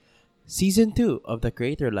Season 2 of The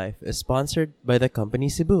Creator Life is sponsored by the company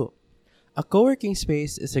Cebu. A co-working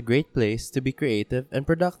space is a great place to be creative and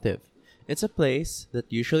productive. It's a place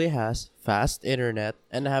that usually has fast internet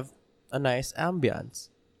and have a nice ambience.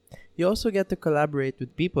 You also get to collaborate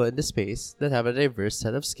with people in the space that have a diverse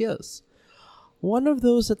set of skills. One of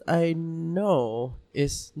those that I know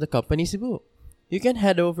is the company Cebu. You can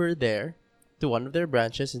head over there to one of their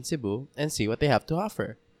branches in Cebu and see what they have to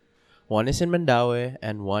offer. One is in Mandaue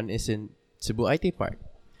and one is in Cebu IT Park.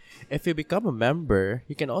 If you become a member,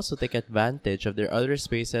 you can also take advantage of their other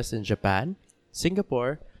spaces in Japan,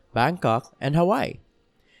 Singapore, Bangkok, and Hawaii.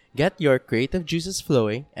 Get your creative juices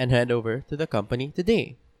flowing and head over to the company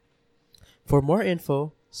today. For more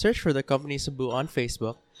info, search for the company Cebu on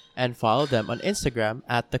Facebook and follow them on Instagram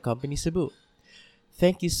at the company Cebu.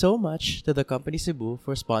 Thank you so much to the company Cebu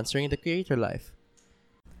for sponsoring the Creator Life.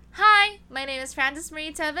 Hi, my name is Francis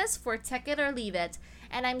Marie Teves for Tech It or Leave It,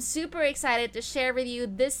 and I'm super excited to share with you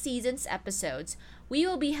this season's episodes. We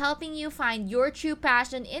will be helping you find your true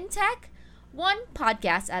passion in tech, one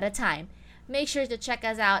podcast at a time. Make sure to check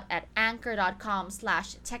us out at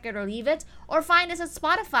anchor.com/techitorleaveit or find us at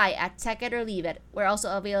Spotify at Tech It or Leave It. We're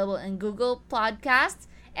also available in Google Podcasts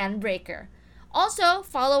and Breaker. Also,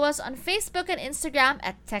 follow us on Facebook and Instagram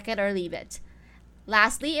at Tech It or Leave It.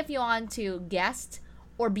 Lastly, if you want to guest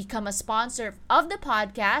or become a sponsor of the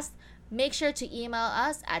podcast, make sure to email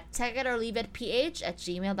us at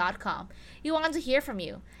techitorleaveitph@gmail.com. We want to hear from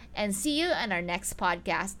you. And see you in our next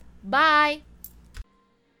podcast. Bye!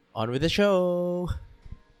 On with the show!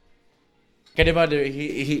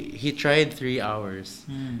 He tried 3 hours,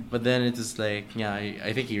 but then it was like,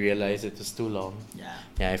 I think he realized it was too long. Yeah.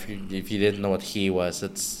 If you didn't know what he was,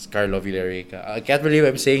 that's Carlo Villarica. I can't believe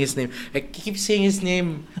I'm saying his name. I keep saying his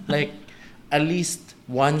name like at least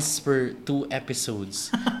once per 2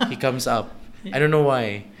 episodes. He comes up. I don't know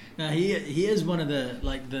why. He is one of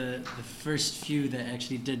the first few that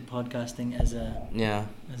actually did podcasting as a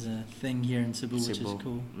thing here in Cebu, which is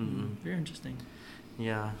cool. Very interesting.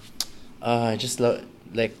 Yeah. I just love,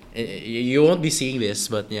 like, you won't be seeing this,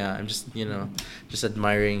 but yeah, I'm just just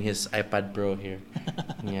admiring his iPad Pro here.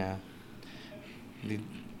 Yeah.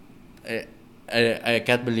 I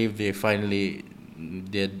can't believe they finally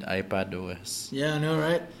did iPad OS. Yeah, I know,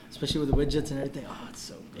 right? Especially with the widgets and everything. Oh, it's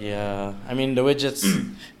so good. Yeah, I mean the widgets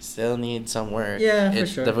still need some work. Yeah, for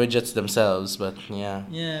sure. The widgets themselves, but yeah.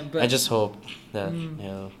 Yeah, but I just hope that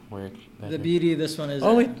it'll work better. The beauty of this one is.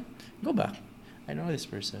 Oh wait, go back. I know this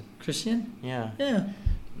person. Christian? Yeah. Yeah.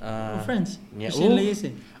 We're friends. Yeah. Christian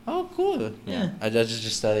Lazy. Oh, cool. Yeah. I'll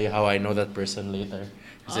just tell you how I know that person later.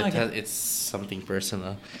 It's something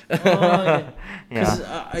personal. Because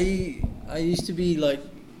I used to be like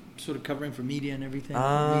sort of covering for media and everything.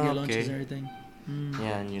 Media launches and everything.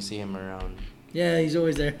 Yeah, and you see him around. Yeah, he's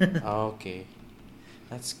always there. Okay.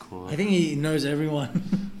 That's cool. I think he knows everyone.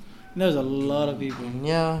 He knows a lot of people.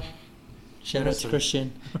 Yeah. Shout out to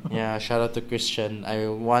Christian. Yeah, shout out to Christian. I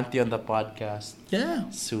want you on the podcast. Yeah.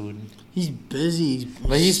 Soon. He's busy.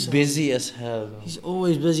 He's busy as hell. Though. He's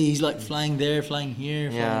always busy. He's like flying there, flying here.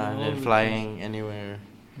 Yeah, and then flying anywhere.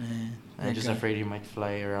 Man, I'm just afraid he might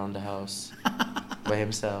fly around the house by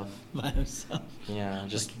himself. Yeah,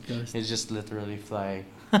 he's just literally fly.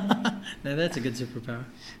 Now that's a good superpower.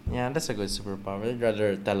 Yeah, that's a good superpower. I'd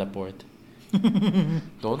rather teleport.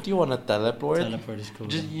 Don't you want to teleport? Teleport is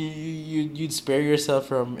cool. You'd spare yourself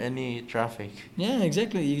from any traffic. Yeah,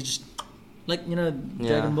 exactly. You just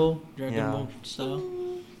Dragon Ball style.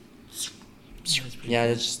 Yeah,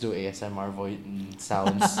 let's just do ASMR voice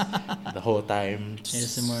sounds the whole time.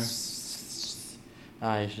 ASMR.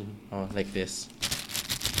 I should like this.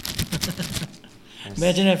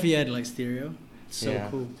 Imagine if you had like stereo. It's so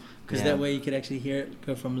cool. Because that way you could actually hear it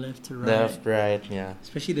go from left to right. Left, right, yeah.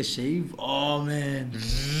 Especially the shave. Oh man.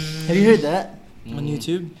 Have you heard that on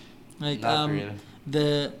YouTube? Like Not really.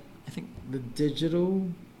 I think the digital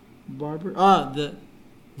barber. the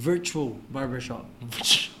virtual barbershop.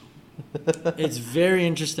 It's very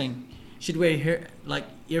interesting. You should wear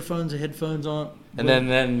earphones or headphones on. And then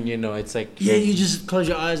it's like you just close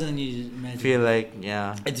your eyes and then you just imagine. Feel like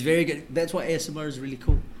It's very good. That's why ASMR is really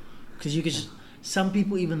cool. Because you can just. Some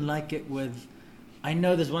people even like it with. I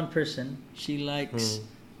know there's one person. She likes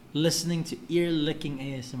listening to ear licking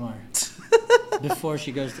ASMR before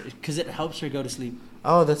she goes to, because it helps her go to sleep.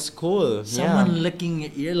 Oh, that's cool. Someone licking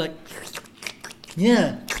your ear like.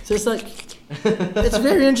 Yeah. So it's like. It's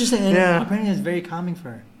very interesting. And apparently it's very calming for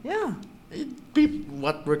her. Yeah.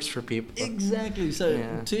 What works for people. Exactly. So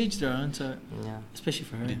to each their own. So especially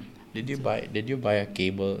for her. Did you buy a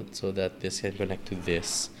cable so that this can connect to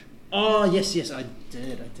this? Oh yes, I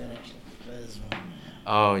did actually.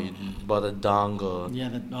 Oh, you bought a dongle. Yeah,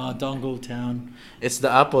 the Dongle Town. It's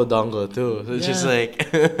the Apple dongle too. So it's just Yeah. like.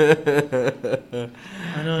 I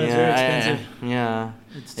know it's very expensive. Yeah.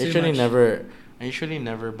 It's I too usually much. never. I usually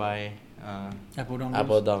never buy Apple Dongles.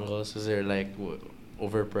 Apple dongles because they're like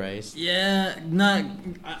overpriced. Yeah, no.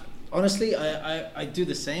 Honestly, I do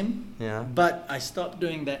the same. Yeah. But I stopped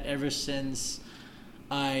doing that ever since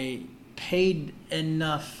I paid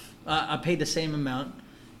enough. I paid the same amount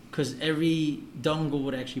because every dongle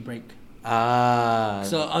would actually break. Ah.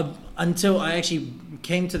 So until I actually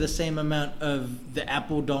came to the same amount of the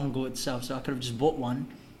Apple dongle itself, so I could have just bought one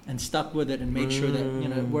and stuck with it and made sure that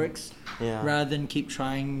it works, Yeah. rather than keep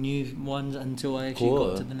trying new ones until I actually Cool.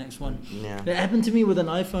 got to the next one. Yeah. That happened to me with an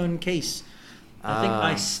iPhone case. I think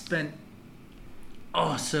I Ah. spent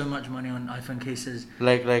so much money on iPhone cases.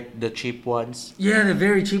 Like the cheap ones. Yeah, the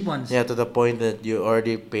very cheap ones. Yeah, to the point that you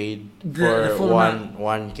already paid The for full amount.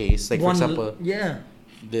 one case. Like One- for example, yeah,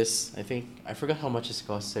 this I think I forgot how much it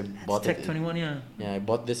costs. I bought Tech it. 21. Yeah, Yeah, I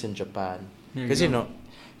bought this in Japan. There you Because go.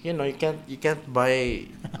 you can't buy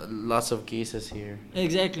lots of cases here,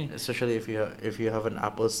 exactly. especially if you have an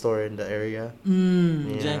Apple store in the area.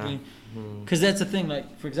 Yeah. Exactly. Mm. Because that's the thing.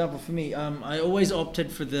 Like for example, for me, I always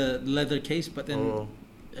opted for the leather case, but then Oh.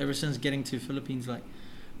 ever since getting to Philippines, like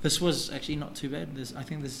this was actually not too bad. I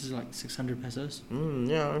think this is like 600 pesos.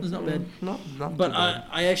 Yeah, It's not bad. Not But too bad.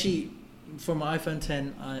 I actually, for my iPhone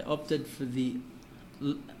 10, I opted for the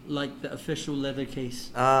like the official leather case.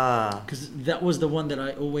 Because that was the one that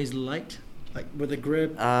I always liked, like with a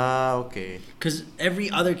grip. Okay. Because every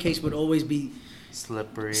other case would always be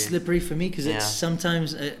Slippery for me. Because Yeah. it's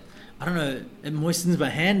sometimes, I don't know, it moistens my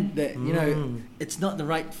hand. That it's not the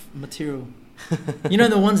right material. You know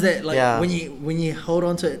the ones that like Yeah. when you hold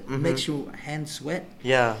onto it, Mhm. makes your hand sweat.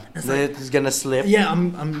 Yeah, It's then like- it's gonna slip. Yeah,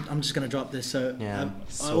 I'm just gonna drop this. So Yeah, I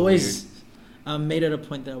so always made it a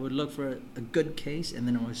point that I would look for a good case, and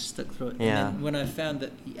then I was stuck through it. Yeah. And then when I found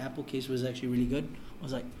that the Apple case was actually really good, I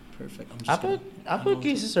was like, perfect. I'm just Apple gonna hang Apple on to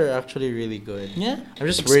it. cases are actually really good. Yeah. I'm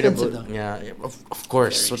just worried Expensive, about though. yeah, of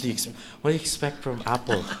course. Very What do you expect from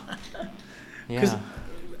Apple? 'Cause, Yeah.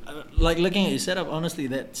 like looking at your setup, honestly,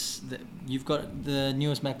 you've got the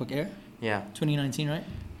newest MacBook Air, Yeah. 2019, right?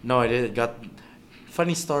 No, I didn't. Got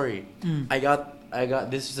funny story. Mm. I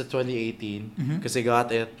got this is a 2018 Mhm. because I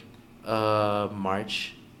got it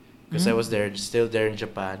March because I Mhm. was still there in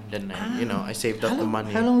Japan. Then I saved up the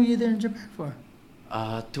money. How long were you there in Japan for?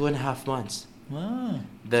 2.5 months. Wow.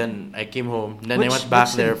 Then I came home. Then I Which- went back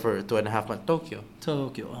which there city? for 2.5 months. Tokyo.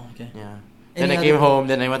 Tokyo. Oh, okay. Yeah. Any Then I other- came home.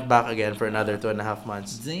 Then I went back again for another 2.5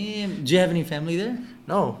 months. Damn. Do you have any family there?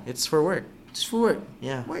 No, it's for work. Just for work.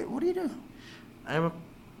 Yeah. Wait, what do you do? I'm a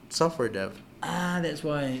software dev. That's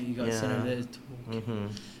why you got sent Yeah. over there. To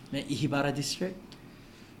Mm-hmm. Ihibara district?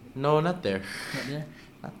 No, not there. Not there?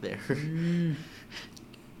 Not there.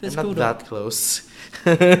 That's I'm cool not though. that close.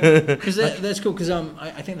 Because that's cool because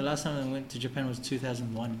I think the last time I went to Japan was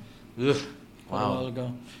 2001. Ugh. Quite a while Wow.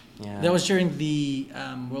 ago. Yeah. That was during the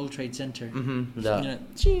World Trade Center. Mm-hmm. You know,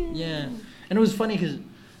 yeah. And it was funny because,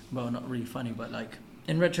 well, not really funny, but like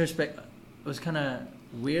in retrospect, it was kind of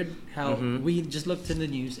weird how Mhm. we just looked in the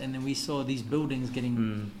news and then we saw these buildings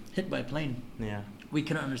getting hit by a plane. Yeah. We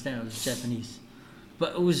couldn't understand it was Japanese,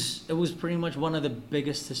 but it was pretty much one of the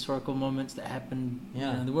biggest historical moments that happened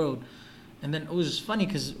in the world. And then it was funny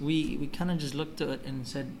because we kind of just looked at it and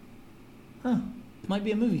said, "Huh, might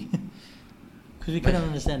be a movie," because we couldn't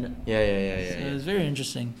understand it. Yeah. So it was very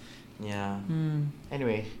interesting. Yeah. Hmm.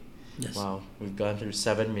 Anyway, Yes. wow, we've gone through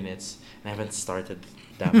 7 minutes and I haven't started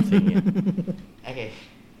the damn thing yet. Okay,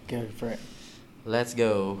 Go for it. let's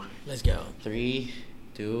go. Let's go. 3,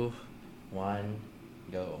 2, 1,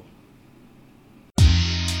 go.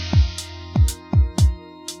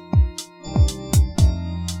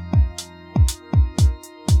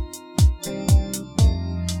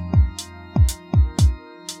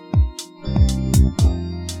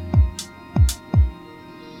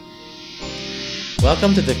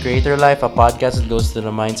 Welcome to The Creator Life, a podcast that goes to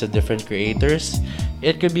the minds of different creators.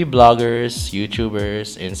 It could be bloggers,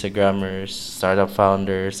 YouTubers, Instagrammers, startup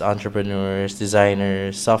founders, entrepreneurs,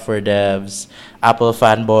 designers, software devs, Apple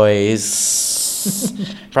fanboys.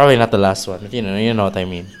 Probably not the last one, but you know what I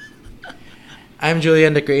mean. I'm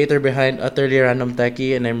Julian, the creator behind Utterly Random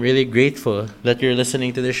Techie, and I'm really grateful that you're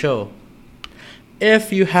listening to the show.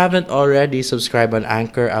 If you haven't already, subscribe on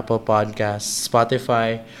Anchor, Apple Podcasts,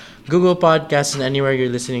 Spotify, Google Podcasts, and anywhere you're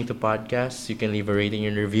listening to podcasts. You can leave a rating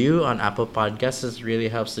and review on Apple Podcasts. This really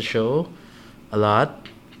helps the show a lot.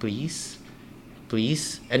 Please.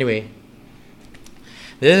 Anyway,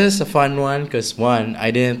 this is a fun one because, one,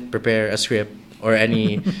 I didn't prepare a script or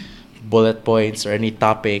any bullet points or any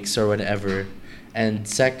topics or whatever. And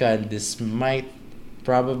second, this might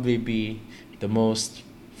probably be the most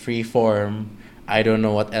free form. I don't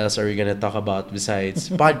know what else are we gonna talk about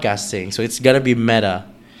besides podcasting. So it's gonna be meta.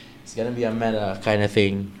 It's gonna be a meta kind of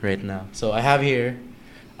thing right now. So I have here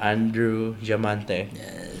Andrew Diamante.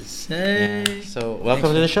 Yes. Yeah. Hey. So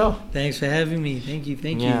welcome to the show. Thanks for having me. Thank you.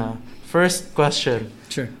 Yeah. First question.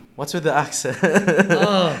 Sure. What's with the accent?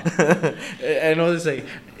 Oh. I know this like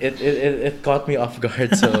it caught me off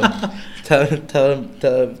guard. So tell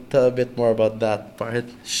a bit more about that part.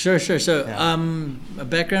 Sure. So, Yeah. a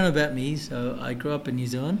background about me. So I grew up in New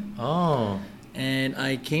Zealand, Oh. and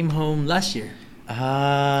I came home last year.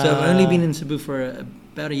 Ah. So I've only been in Cebu for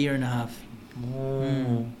about a year and a half.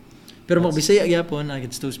 Oh. Pero mag Bisaya gyapon, I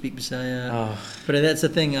can still speak Bisaya. Oh. But that's the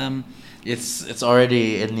thing. It's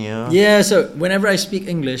already in you. Yeah. So whenever I speak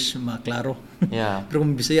English, maklaro. Yeah. Pero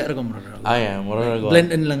kung Bisaya ra ko mararag. I am. What are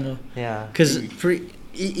Blend in lang ko. Yeah. Because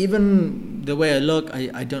even the way I look,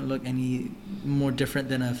 I don't look any more different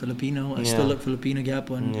than a Filipino. I still Yeah. look Filipino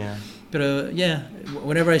gyapon. Yeah. Pero yeah,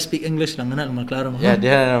 whenever I speak English lang, na maklaro mo. Yeah, di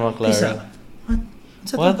na naman klaro. Isa.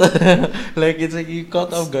 What? Like it's like you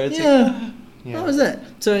caught off guard. It's Yeah. like, What was that?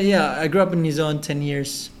 So yeah, I grew up in New Zealand 10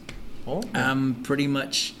 years. Oh. Pretty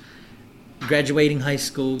much graduating high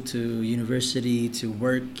school to university to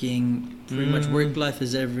working. Pretty much work life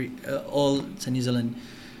is all to New Zealand.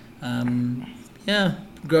 Yeah,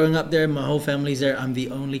 growing up there, my whole family's there. I'm the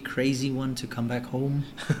only crazy one to come back home.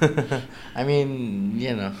 I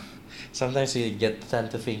mean, sometimes you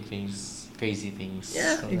tend to think crazy things.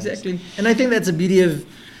 Yeah, sometimes. exactly. And I think that's the beauty of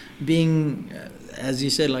being, as you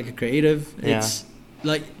said, like a creative. Yeah. It's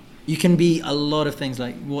like you can be a lot of things,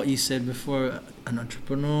 like what you said before, an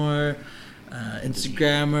entrepreneur,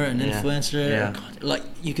 Instagrammer, an Yeah. influencer. Yeah. God, like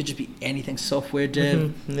you could just be anything, software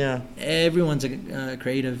dev. Yeah. Everyone's a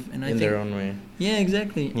creative, and I In think their own way. yeah,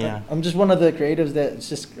 exactly. Yeah. I'm just one of the creatives that's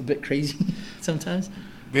just a bit crazy sometimes.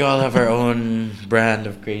 We all have our own brand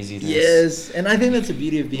of craziness. Yes, and I think that's the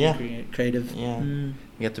beauty of being Yeah. creative. Yeah. Mm.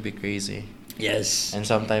 You get to be crazy. Yes. And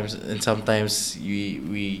sometimes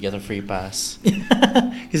we get a free pass.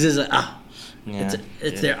 Because it's like Yeah.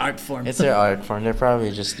 it's their art form. It's their art form. They're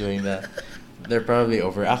probably just doing that. They're probably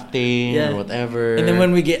overacting Yeah. or whatever. And then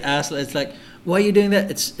when we get asked, it's like, why are you doing that?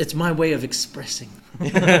 It's my way of expressing.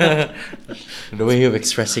 the way of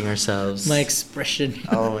expressing ourselves. My expression.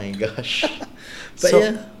 Oh my gosh. But So,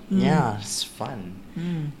 yeah. Mm. yeah, it's fun.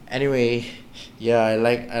 Mm. Anyway, yeah, I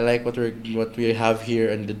like what we have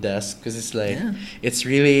here on the desk because it's like Yeah. it's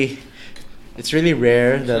really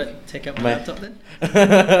rare Should that I take out my my- laptop then?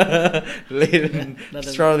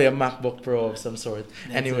 it's probably a MacBook Pro of some sort.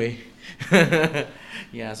 That's Anyway,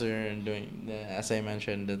 yeah, so we're doing as I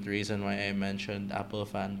mentioned, the reason why I mentioned Apple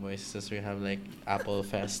fanboys is we have like Apple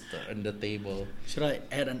Fest on the table. Should I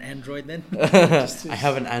add an Android then? I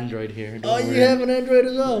have an Android here. Oh, don't you worry. have an Android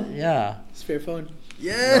as well? Yeah. Spare phone. No,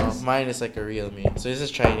 Yes. mine is like a Realme. So this is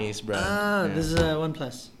Chinese brand. Yeah. This is a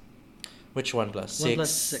OnePlus. Which OnePlus? OnePlus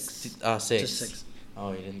 6. 6. Six. Just 6. Oh,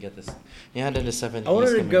 you didn't get this. Yeah, then the 70. I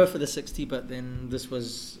wanted to go for the 60, but then this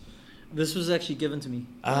was actually given to me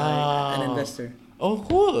by an Oh. investor Oh,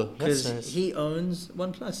 cool. That's because nice. he owns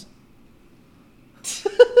OnePlus.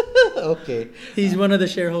 Okay. He's one of the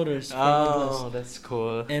shareholders. For Oh, OnePlus. that's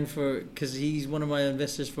cool. And because he's one of my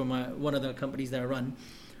investors for one of the companies that I run,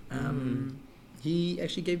 he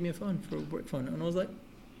actually gave me a phone for a work phone, and I was like,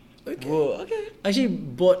 okay. Whoa, okay. I actually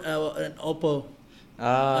bought an Oppo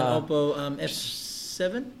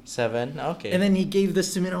F7, 7. Okay. and then he gave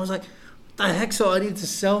this to me, and I was like, what the heck? So I need to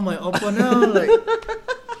sell my Oppo now, like,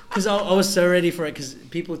 because I was so ready for it. Because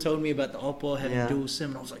people told me about the Oppo having Yeah. dual SIM,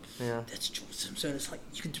 and I was like, Yeah. that's dual SIM, so it's like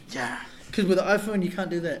you can do Because with the iPhone you can't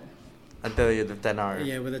do that. Until you do 10R.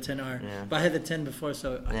 Yeah, with a 10R. Yeah. But I had the 10 before,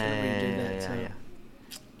 so I couldn't really do that. So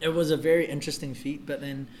it was a very interesting feat. But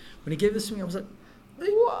then when he gave this to me, I was like,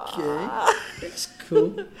 okay, that's cool.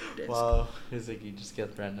 That's Wow. It's like you just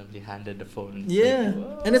get randomly handed the phone. It's Yeah,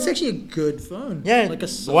 like, and it's actually a good phone. yeah, like a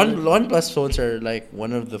OnePlus phones are like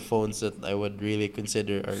one of the phones that I would really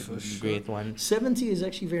consider are For sure. great ones. 70 is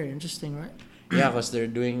actually very interesting, right? Yeah, because they're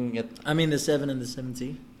doing it. I mean the 7 and the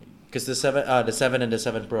 70. Because the 7 and the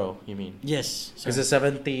 7 Pro, you mean? Yes. Because the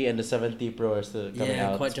 70 and the 70 Pro are still coming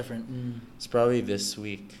yeah, out. quite different. It's probably this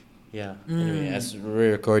week. Yeah. Mm. Anyway, as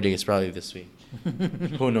we're recording, it's probably this week.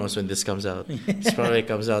 Who knows when this comes out? This probably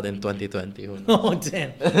comes out in 2020. Who knows? Oh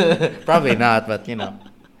damn. Probably not, but you know.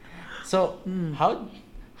 So Mm.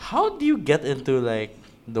 how do you get into like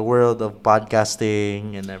the world of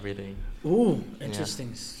podcasting and everything? Ooh,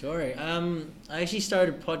 interesting story. I actually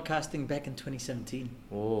started podcasting back in 2017,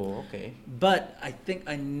 Oh, okay. but I think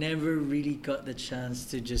I never really got the chance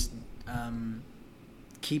to just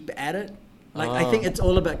keep at it. Like I think it's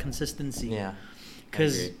all about consistency. Yeah.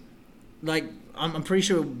 Because, Agreed. like, I'm pretty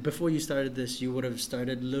sure before you started this, you would have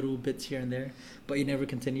started little bits here and there, but you never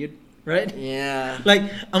continued, right? Yeah. Like,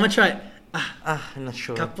 I'm gonna try it. I'm not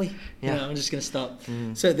sure. Kapoy. Yeah. I'm just gonna stop.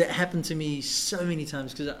 Mm. So that happened to me so many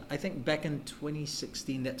times because I think back in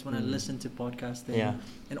 2016, that's when I Mm. listened to podcasting Yeah.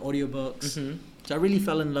 and audiobooks. Mm-hmm. So I really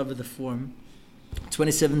fell in love with the form.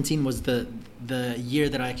 2017 was the year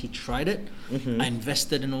that I actually tried it. Mm-hmm. I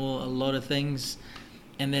invested in a lot of things,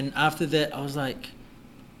 and then after that, I was like,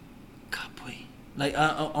 "Kapoy!" Like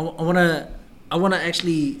I wanna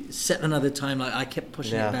actually set another time. Like I kept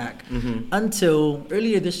pushing it back Mm-hmm. until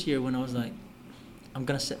earlier this year when I was like, I'm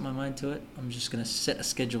gonna set my mind to it. I'm just gonna set a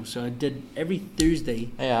schedule. So I did every Thursday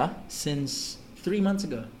Yeah. since 3 months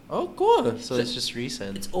ago. Oh, cool. So So it's just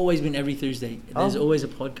recent. It's always been every Thursday. There's Oh. always a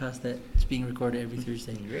podcast that's being recorded every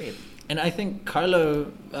Thursday. Great. And I think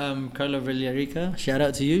Carlo Villarica, shout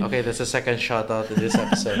out to you. Okay, that's the second shout out in this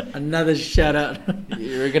episode. Another shout out.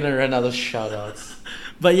 You're gonna run out of shout outs.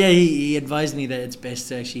 But yeah, he advised me that it's best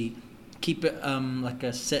to actually keep it like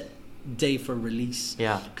a set day for release.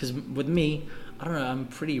 Yeah. Because with me, I don't know, I'm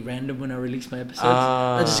pretty random when I release my episodes.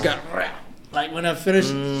 Ah. I just go, like when I finish,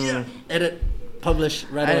 Mm. edit, publish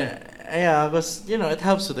right away. Yeah, because it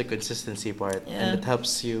helps with the consistency part, Yeah. and it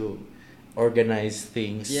helps you organize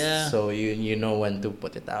things. Yeah. So you know when to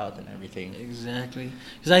put it out and everything. Exactly.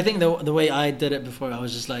 Because I think the way I did it before, I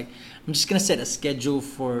was just like, I'm just going to set a schedule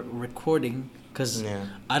for recording because Yeah.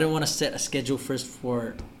 I don't want to set a schedule first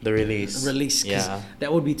for The release. release because Yeah.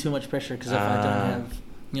 that would be too much pressure because if I Ah. don't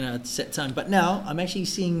have a set time. But now I'm actually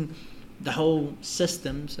seeing the whole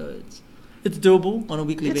system, so it's doable on a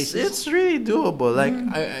weekly basis. It's really doable. Like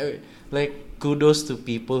Mm. I like kudos to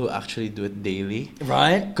people who actually do it daily.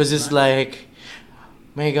 Right? Because it's like,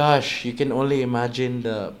 my gosh, you can only imagine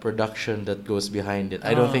the production that goes behind it.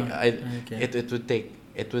 I don't think okay. it would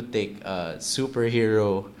take a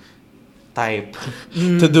superhero type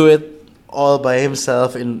Mm. to do it all by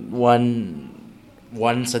himself in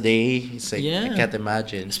once a day. It's like Yeah. I can't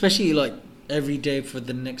imagine. Especially like every day for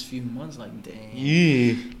the next few months. Like, dang.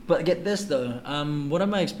 Yeah. But get this though, one of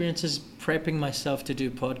my experiences prepping myself to do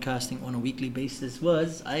podcasting on a weekly basis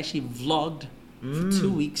was I actually vlogged for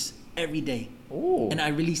 2 weeks every day, Oh. and I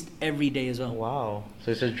released every day as well. Wow.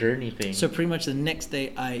 So it's a journey thing. So pretty much the next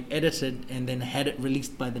day I edited and then had it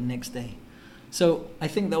released by the next day. So I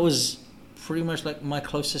think that was pretty much like my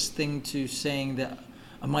closest thing to saying that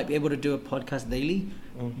I might be able to do a podcast daily,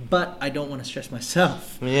 but I don't want to stress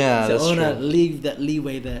myself. Yeah, So that's I want to true. leave that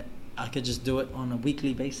leeway that I could just do it on a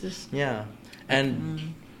weekly basis. Yeah. And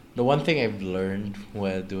the one thing I've learned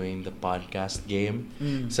while doing the podcast game,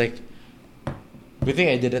 it's like, good thing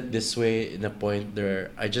I did it this way in a point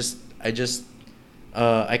where I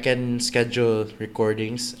can schedule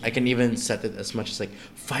recordings. I can even set it as much as like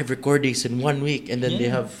 5 recordings in 1 week, and then they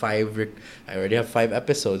Yeah. have I already have 5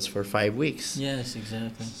 episodes for 5 weeks. Yes,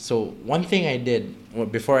 exactly. So one thing I did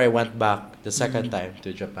before I went back the second time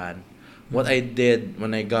to Japan, what I did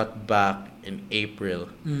when I got back in April,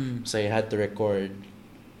 so I had to record.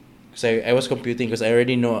 Because I was computing because I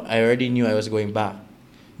already knew I was going back,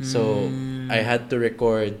 so I had to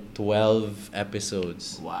record 12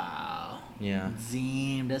 episodes. Wow. Yeah,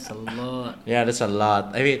 Damn, that's a lot. yeah, that's a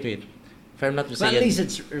lot. Wait. If I'm not But mistaken, at least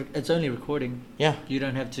it's only recording. yeah, You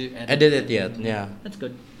don't have to edit it yet. Yeah, That's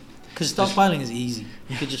good. Because stockpiling is easy.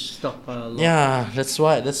 You could just stockpile a lot. yeah.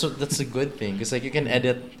 That's a good thing because like you can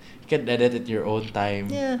edit at your own time.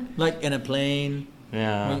 Yeah. Like in a plane.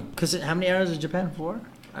 Yeah. Because how many hours is Japan? 4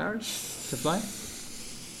 hours to fly?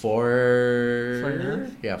 4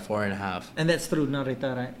 4.5? Yeah, 4.5. And that's through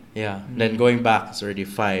Narita, right? Yeah. Then going back it's already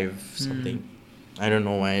 5 something. I don't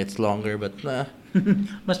know why it's longer, but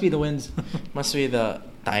Must be the winds. must be the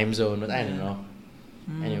time zone, but I don't know.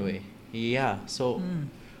 Anyway, yeah. So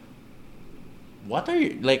what are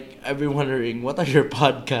you like? I've been wondering, what are your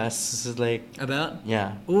podcasts like? About?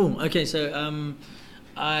 Yeah. Ooh, okay. So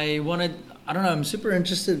I don't know. I'm super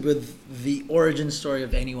interested with the origin story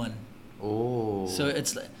of anyone. Oh. So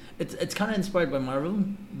it's kind of inspired by Marvel.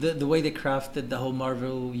 The way they crafted the whole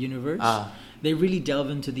Marvel universe. They really delve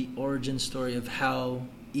into the origin story of how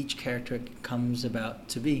each character comes about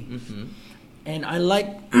to be. Mm-hmm. And I like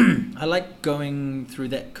I like going through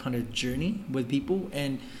that kind of journey with people,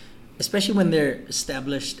 and especially when they're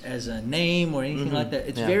established as a name or anything like that.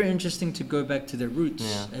 It's very interesting to go back to their roots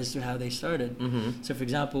as to how they started. Mm-hmm. So, for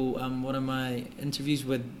example, one of my interviews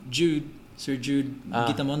with Jude, Sir Jude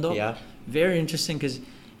Gitamondo. Yeah. Very interesting because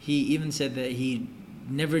he even said that he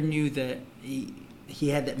never knew that he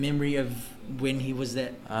had that memory of when he was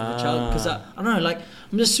that of a child. Because I don't know, like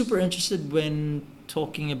I'm just super interested when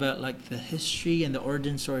talking about like the history and the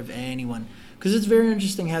origin story of anyone, because it's very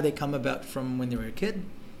interesting how they come about from when they were a kid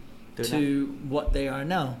to what they are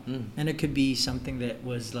now. And it could be something that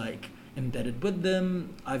was like embedded with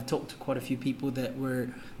them. I've talked to quite a few people that were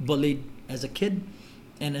bullied as a kid,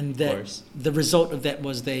 and that the result of that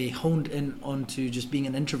was they honed in onto just being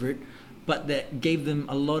an introvert, but that gave them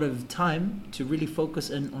a lot of time to really focus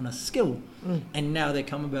in on a skill, and now they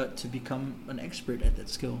come about to become an expert at that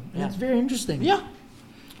skill. And it's very interesting. Yeah.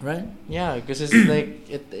 Right? Yeah, because it's like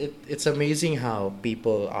it's amazing how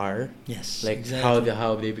people are. Yes. Like exactly.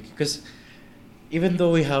 how they, because even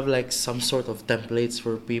though we have like some sort of templates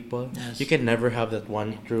for people, you can never have that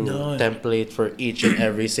one true template for each and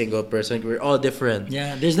every single person. We're all different.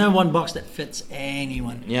 Yeah, there's no one box that fits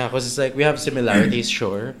anyone. Yeah, because it's like we have similarities,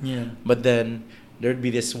 sure. Yeah. But then there'd be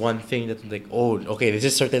this one thing that like, oh, okay, this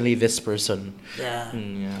is certainly this person. Yeah.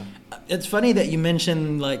 Yeah. It's funny that you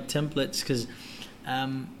mentioned like templates, because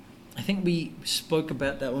I think we spoke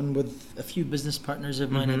about that one with a few business partners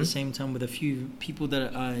of mine at the same time, with a few people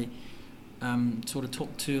that I sort of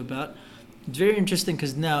talked to about. It's very interesting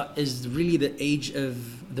because now is really the age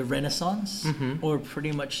of the Renaissance, or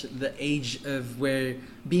pretty much the age of where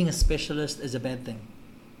being a specialist is a bad thing.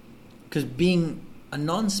 Because being a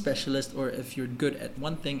non-specialist, or if you're good at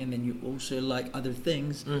one thing and then you also like other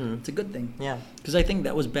things, it's a good thing. Yeah. Because I think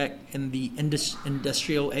that was back in the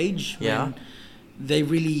industrial age when they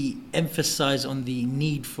really emphasize on the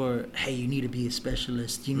need for, hey, you need to be a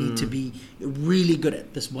specialist. You need to be really good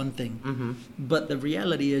at this one thing. But the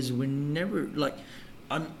reality is we're never, like,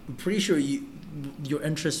 I'm pretty sure your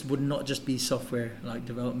interest would not just be software, like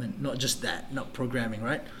development, not just that, not programming,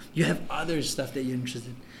 right? You have other stuff that you're interested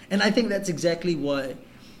in. And I think that's exactly why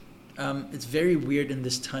it's very weird in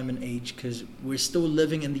this time and age, because we're still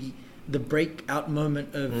living in the breakout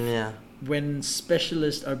moment of when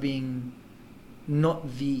specialists are being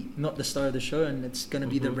not the star of the show, and it's going to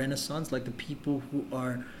be the Renaissance, like the people who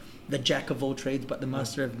are the jack of all trades but the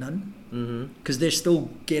master of none, because they're still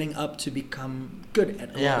getting up to become good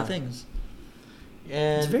at a lot of things.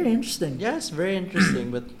 And it's very interesting. Yeah, it's very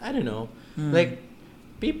interesting, but I don't know. Like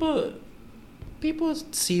people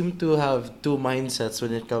seem to have two mindsets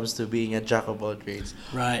when it comes to being a jack of all trades.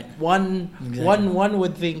 Right. One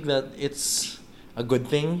would think that it's a good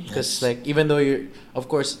thing, because like even though you're, of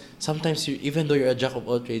course, sometimes even though you're a jack of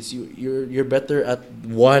all trades, you're better at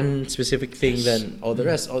one specific thing than all the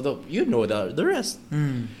rest, although you know the rest.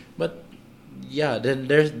 But yeah, then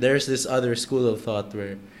there's this other school of thought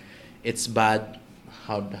where it's bad.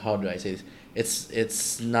 How do I say this?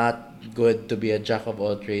 It's not good to be a jack of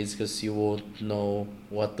all trades, because you won't know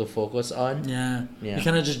what to focus on. Yeah. You're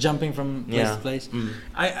kind of just jumping from place to place.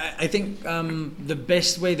 I think the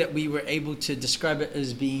best way that we were able to describe it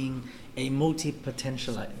is being a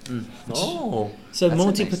multi-potentialite. So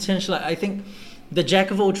multi-potentialite, I think the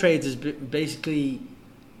jack of all trades is basically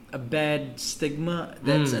a bad stigma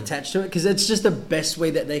that's attached to it, because it's just the best way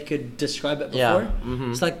that they could describe it before.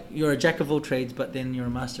 It's like you're a jack of all trades but then you're a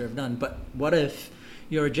master of none. But what if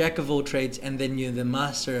you're a jack of all trades and then you're the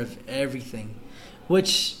master of everything?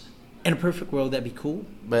 Which in a perfect world that'd be cool,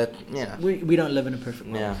 but we don't live in a perfect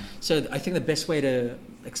world. So I think the best way to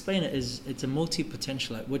explain it is it's a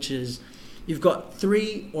multi-potentialite, which is you've got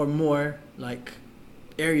 3 or more like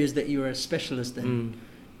areas that you're a specialist in.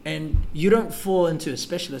 And you don't fall into a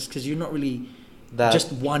specialist because you're not really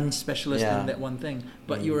just one specialist in that one thing,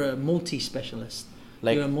 but you're a multi-specialist.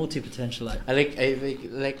 Like, you're a multi-potentialite. I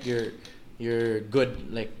like you're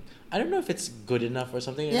good. Like, I don't know if it's good enough or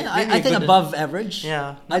something. Yeah, I think above average.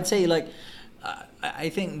 Yeah, I'd say like I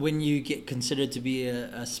think when you get considered to be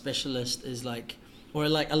a specialist is like, or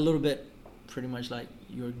like a little bit, pretty much like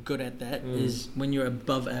you're good at that is when you're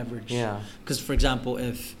above average. Yeah. Because for example,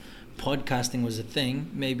 if podcasting was a thing,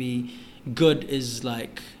 maybe good is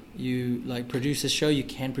like you like produce a show, you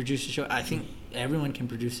can produce a show. I think everyone can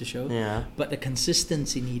produce a show, but the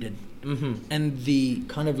consistency needed and the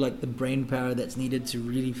kind of like the brain power that's needed to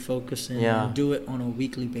really focus and do it on a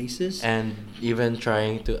weekly basis, and even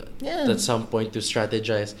trying to at some point to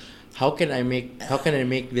strategize, how can I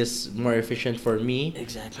make this more efficient for me?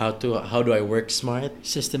 Exactly. How do I work smart?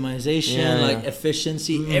 Systemization, like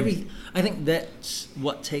efficiency, everything. I think that's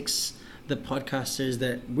what takes the podcasters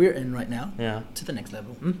that we're in right now to the next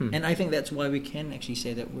level. And I think that's why we can actually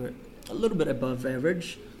say that we're a little bit above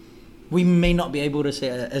average. We may not be able to say,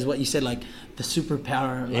 as what you said, like the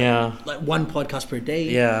superpower, like one podcast per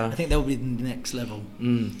day. I think that would be the next level.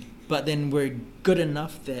 but then we're good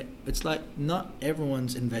enough that it's like not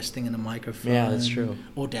everyone's investing in a microphone. Yeah, that's true.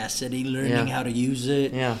 Audacity, learning how to use it.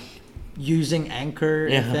 Yeah. Using Anchor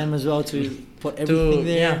Yeah. FM as well to put everything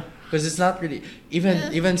there. Yeah, because it's not really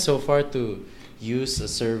even so far to use a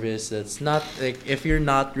service that's not like, if you're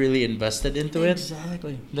not really invested into it,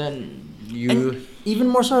 Exactly. then And even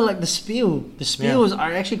more so like the spiel. The spiels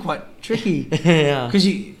are actually quite tricky. yeah. Because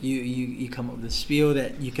you come up with a spiel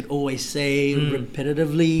that you could always say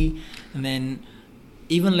repetitively, and then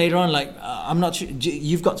even later on, like I'm not sure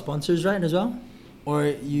you've got sponsors, right, as well, or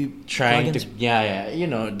you Trying to you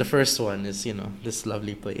know, the first one is, you know, this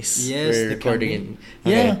lovely place Yes, we're the recording company.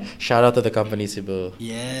 in. Yeah. Shout out to the company Cebu.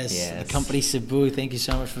 Yes, the company Cebu. Thank you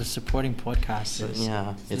so much for supporting podcasters.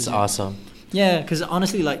 Yeah, it's awesome. Yeah, because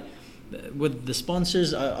honestly, like with the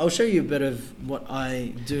sponsors, I'll show you a bit of what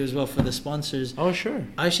I do as well for the sponsors. Oh sure.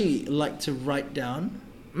 I actually like to write down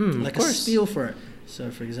like of a course. spiel for it.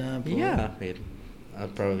 So, for example, Yeah, wait, I'll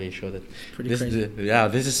probably show that. Pretty crazy.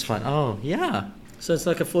 This is fun. Oh yeah. So it's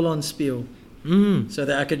like a full-on spiel, so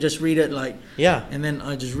that I could just read it like, Yeah. and then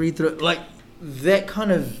I just read through it like that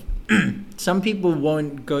kind of. Some people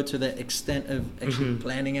won't go to that extent of actually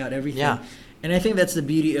planning out everything. Yeah. And I think that's the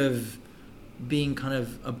beauty of being kind of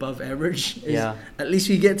above average. Is Yeah. At least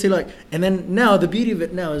we get to like, and then now the beauty of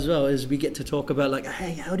it now as well is we get to talk about like,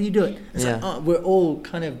 hey, how do you do it? It's like, oh, we're all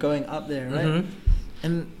kind of going up there, right?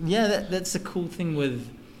 And yeah, that's the cool thing with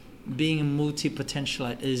being a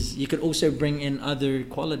multi-potentialite is you could also bring in other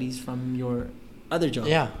qualities from your other job.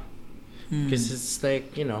 Yeah. Because it's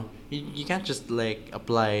like, you know, you can't just like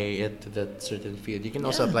apply it to that certain field. You can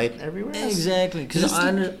also apply it everywhere else. Exactly. Because I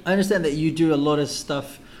understand that you do a lot of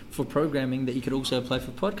stuff for programming that you could also apply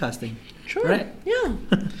for podcasting. Sure. Right? Yeah.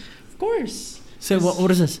 Of course. So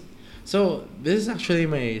what is this? So this is actually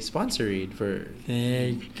my sponsor read for There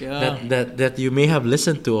you go. that you may have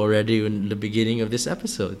listened to already in the beginning of this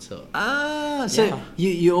episode. So so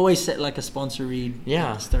you always set like a sponsor read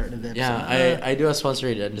Yeah. at the start of the episode. yeah, I do a sponsor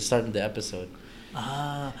read at the start of the episode.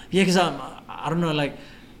 Yeah, because I don't know, like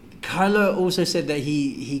Carlo also said that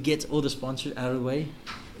he gets all the sponsors out of the way.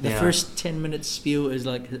 The Yeah. first 10 minutes spiel is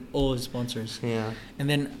like all his sponsors, Yeah. and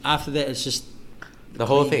then after that it's just The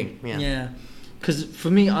whole thing. Yeah. Yeah. Because for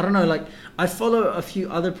me, I don't know, like I follow a few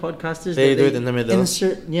other podcasters. They that do it in the middle.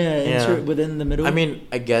 Insert within the middle. I mean,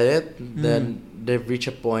 I get it. Then they've reached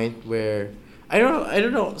a point where I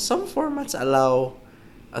don't know. Some formats allow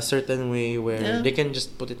a certain way where they can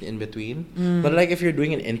just put it in between. But like if you're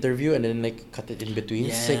doing an interview and then like cut it in between,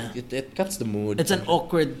 it's like, it cuts the mood. It's an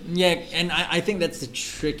awkward, and I think that's the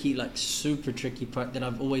tricky, like super tricky part that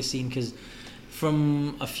I've always seen, because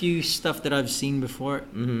from a few stuff that I've seen before,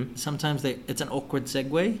 sometimes it's an awkward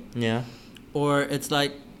segue, Yeah. or it's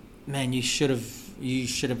like, man, you should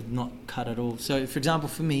have not cut at all. So for example,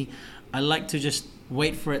 for me, I like to just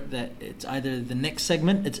wait for it that it's either the next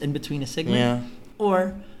segment, it's in between a segment, Yeah.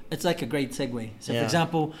 or it's like a great segue. So for Yeah.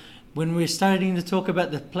 example, when we're starting to talk about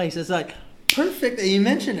the place, it's like perfect that you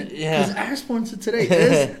mention it. Yeah. Because our sponsor today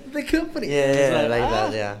is the company. Yeah, It's I like that.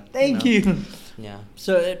 Yeah. Thank You know? you. Yeah.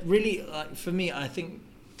 So it really, for me, I think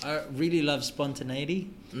I really love spontaneity.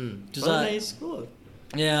 Just Nice, cool.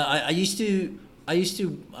 Yeah, I used to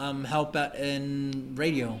help out in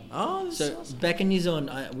radio. Oh, that's So awesome. back in New Zealand,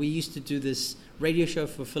 we used to do this radio show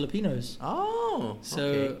for Filipinos. Oh, So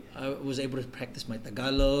okay. I was able to practice my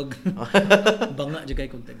Tagalog. Banga juga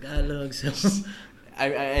kong Tagalog. So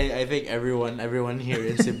I think everyone here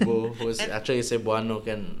in Cebu who's actually Cebuano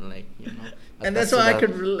can, like, you know. and that's attest to why I that.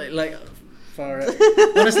 could relate, like far out.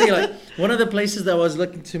 Honestly, like one of the places that I was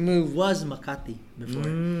looking to move was Makati before.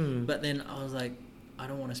 But then I was like, I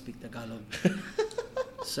don't want to speak Tagalog.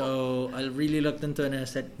 So I really looked into it and I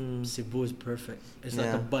said, Cebu is perfect. It's like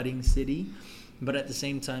a Yeah. budding city, but at the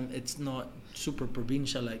same time, it's not super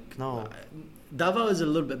provincial. Like No. Davao is a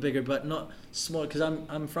little bit bigger, but not small. Because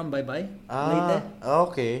I'm from Baybay, Ah, Leyte.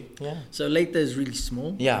 okay. Yeah. So Leyte is really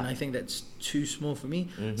small. Yeah. And I think that's too small for me.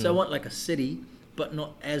 So I want like a city, but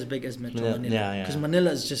not as big as Metro Yeah, Manila. yeah, yeah. Because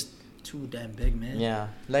Manila is just too damn big, man. Yeah.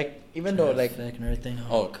 Like, even though, like, Traffic and everything.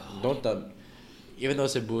 oh, God. don't even though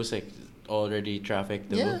Cebu's like already traffic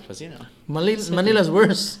too, Yeah. because, you know, Manila's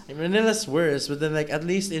worse. Manila's worse, but then like at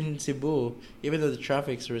least in Cebu, even though the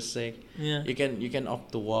traffic's worse, like Yeah. you can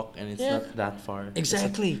opt to walk and it's Yeah. not that far.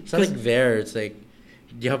 Exactly. It's not like there. It's like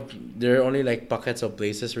there are only like pockets of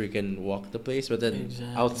places where you can walk the place, but then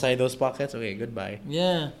Exactly. outside those pockets, okay, goodbye.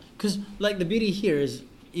 Yeah. Because like the beauty here is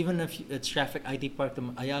even if it's traffic, IT Park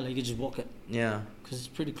to Ayala, you can just walk it Yeah. because it's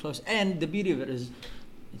pretty close. And the beauty of it is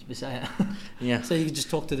it's Bisaya. Yeah. So you can just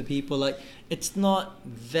talk to the people. Like, it's not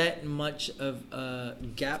that much of a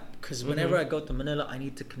gap because whenever I go to Manila, I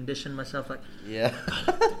need to condition myself. Like, Yeah.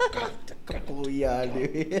 Oh yeah,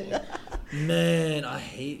 dude. man, I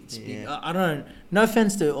hate speaking. Yeah. I don't know. No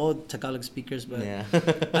offense to all Tagalog speakers, but Yeah.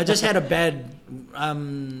 I just had a bad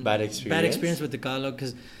Bad experience? with Tagalog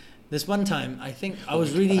because this one time I think I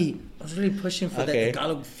was really pushing for Okay. that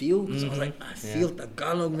Tagalog feel because I was like, I Yeah. feel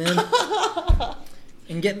Tagalog, man.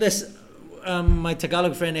 And get this, my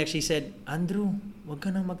Tagalog friend actually said, Andrew, wag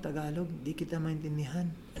ka nang mag-Tagalog, di kita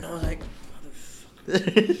maintindihan. And I was like,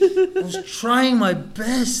 motherfucker. I was trying my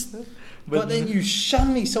best, but then you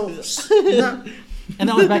shun me so. And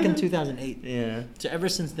that was back in 2008. Yeah. So ever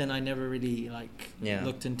since then, I never really Yeah.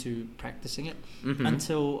 looked into practicing it Mhm.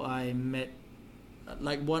 until I met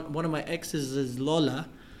one of my exes' Lola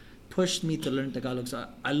pushed me to learn Tagalog. So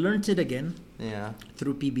I learned it again Yeah.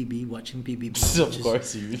 through PBB, watching PBB. So which of is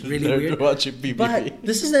course you really learn weird. to watch it PBB. But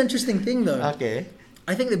this is the interesting thing, though. Okay.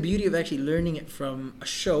 I think the beauty of actually learning it from a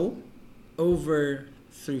show over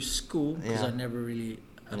through school, because Yeah. I never really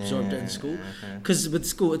absorbed it in school. Yeah. Because with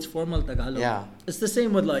school, it's formal Tagalog. Yeah. It's the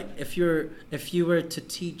same with like if you were to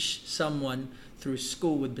teach someone through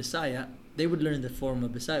school with Bisaya, they would learn the form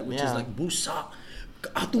of Bisaya, which is Yeah. like busa,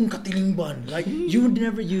 atong katilingban. Like you would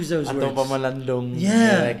never use those Atong words. pamalandong.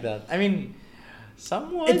 Yeah. Like that. I mean,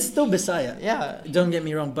 somewhat. It's still Bisaya. Yeah. Don't get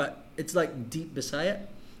me wrong, but it's like deep Bisaya.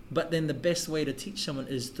 But then the best way to teach someone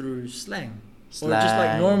is through slang. Or just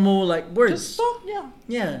like Slang. normal like words. Just talk, yeah.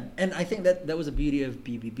 Yeah, and I think that was the beauty of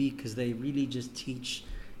BBB because they really just teach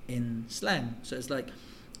in slang. So it's like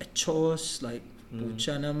echos, like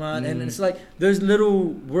pucha naman, and it's like those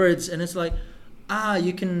little words, and it's like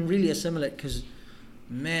you can really assimilate because,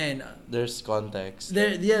 man, There's context.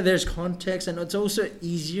 there's context, and it's also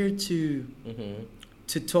easier to Mm-hmm.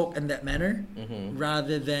 talk in that manner Mm-hmm.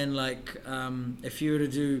 rather than like if you were to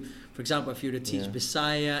do, for example, if you were to teach Yeah.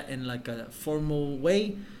 Bisaya in like a formal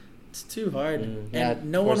way, it's too hard, Yeah,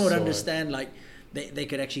 and no one for would sure. understand. Like they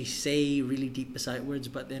could actually say really deep Bisaya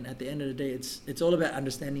words, but then at the end of the day, it's all about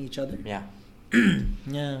understanding each other. Yeah.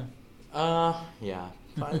 Yeah. Yeah.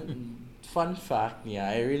 Fun fact, yeah,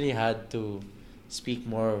 I really had to speak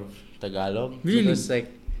more of Tagalog. Really? Because like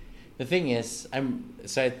the thing is, I'm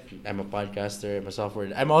a podcaster, I'm a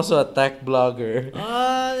software. I'm also a tech blogger.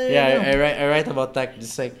 Yeah, I write about tech.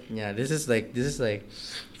 It's like this is like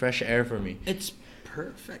fresh air for me. It's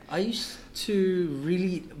perfect. I used to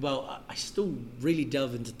really I still really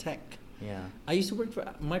delve into tech. Yeah. I used to work for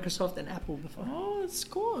Microsoft and Apple before. Oh, it's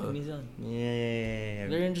cool. In New Zealand. Yeah.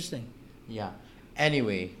 Very interesting. Yeah.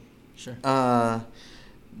 Anyway, Sure.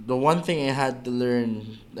 the one thing I had to learn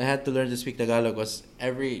to speak Tagalog was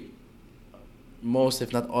most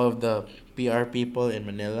if not all of the PR people in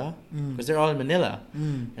Manila, because they're all in Manila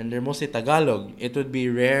and they're mostly Tagalog. It would be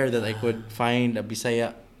rare that I could find a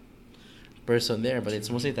Bisaya person there, but it's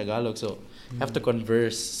mostly Tagalog, so I have to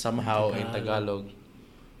converse somehow in Tagalog.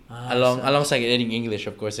 Alongside getting English,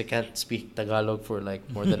 of course. I can't speak Tagalog for like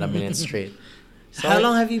more than a minute straight. So How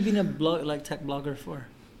long have you been a tech blogger for?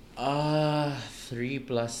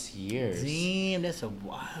 3+ years. Damn, that's a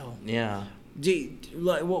while. Yeah.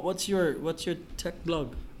 What's your tech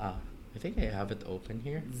blog? I think I have it open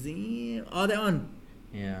here. Damn. Oh, that one.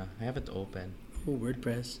 Yeah, I have it open. Oh,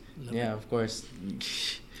 WordPress. Love Yeah, it. of course.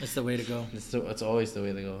 That's the way to go. It's always the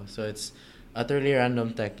way to go. So it's utterly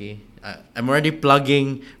random techie. I'm already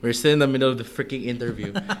plugging. We're still in the middle of the freaking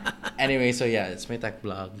interview. Anyway, so yeah, it's my tech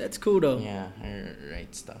blog. That's cool though. Yeah, I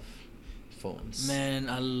write stuff. Phones. Man,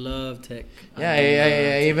 I love tech. Yeah,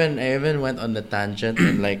 I even went on the tangent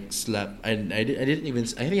and like slept. I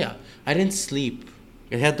didn't sleep.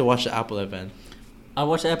 I had to watch the Apple event. I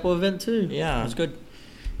watched the Apple event too. Yeah. It was good.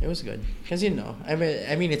 It was good because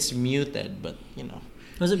I mean it's muted, but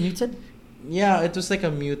Was it muted? yeah, it was like a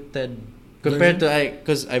muted compared to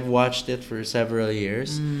because I've watched it for several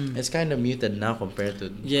years. It's kind of muted now compared to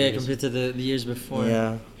Compared to the years before.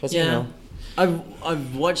 yeah, because Yeah.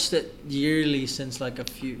 I've watched it yearly since like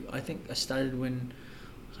I think I started when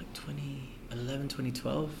it was like 2011,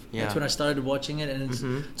 2012. Yeah. That's when I started watching it, and it's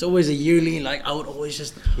Mhm. it's always a yearly. Like I would always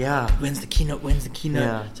just Yeah. when's the keynote?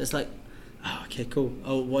 Yeah. So it's like, oh, okay, cool.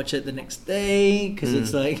 I'll watch it the next day because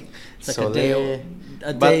it's like So a day late.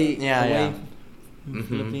 a But, day yeah, away yeah. from Mhm.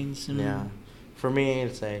 Philippines. Yeah. For me,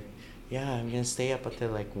 it's like, I'm gonna stay up until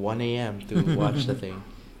like 1 a.m. to watch the thing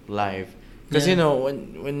live. Because Yeah.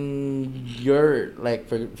 when you're like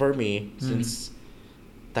for me, since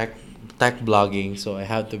tech blogging, so I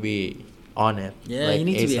have to be on it. Yeah, like, you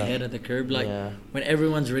need to be ASAP. ahead of the curve. Like Yeah. when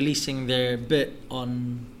everyone's releasing their bit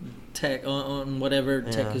on tech on whatever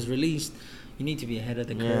tech Yeah. is released, You need to be ahead of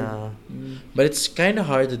the curve. Yeah. But it's kind of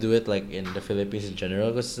hard to do it like in the Philippines in general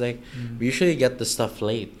because like we usually get the stuff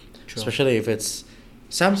late, True. especially if it's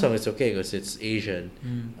Samsung. It's okay because it's Asian.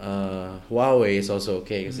 Huawei is also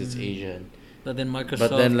okay because it's Asian. But then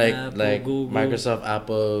Microsoft, But then Apple, Google, Microsoft,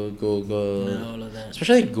 Apple, Google, and all of that.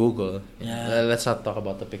 especially Google. Yeah. Let's not talk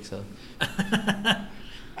about the Pixel.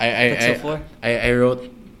 Pixel 4? I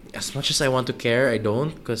wrote as much as I want to care. I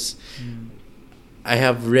don't because I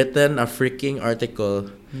have written a freaking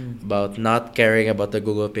article about not caring about the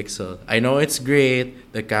Google Pixel. I know it's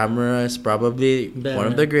great. The camera is probably one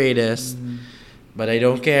of the greatest. But I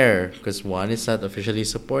don't care because one, it's not officially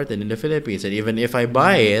supported in the Philippines. And even if I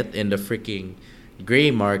buy it in the freaking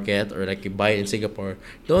gray market or like you buy it in Singapore,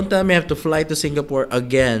 don't tell me I have to fly to Singapore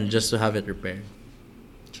again just to have it repaired.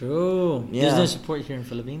 True. Yeah. There's no support here in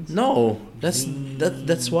Philippines. No, that's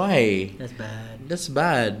why. That's bad. That's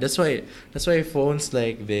bad. That's why phones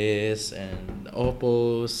like this and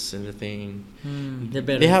Oppos and the thing. They're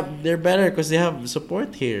better. They're better because they have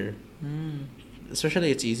support here.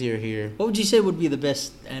 Especially it's easier here. What would you say would be the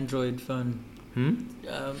best Android phone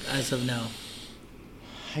as of now?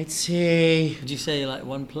 I'd say Would you say like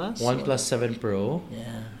OnePlus? OnePlus 7 Pro.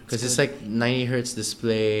 Yeah. Because it's like 90 hertz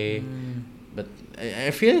display. But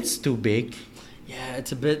I feel it's too big. Yeah,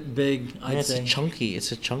 it's a bit big. I'd It's say. chunky.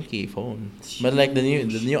 It's a chunky phone. But like the new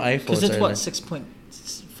iPhones Because it's are what, like 6.5?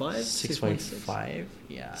 6.5.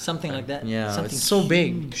 Yeah. Something like that. Yeah, Something it's so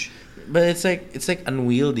big. huge. But it's like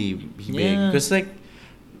unwieldy big. Yeah. Because like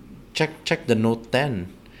check the Note 10.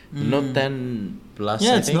 The Note 10 Plus.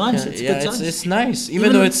 Yeah, I it's think. nice. It's good size. it's nice. Even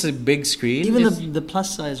Even though the- it's a big screen. Even it's, the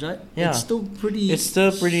plus size, right? Yeah. It's still pretty. it's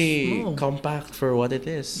still pretty small. compact for what it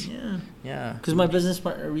is. Yeah. Yeah. Because my business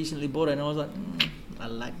partner recently bought it, and I was like, I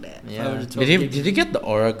like that. If I were Yeah. to talk Did you get the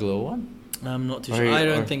Aura Glow one? I'm not too Or sure. he- I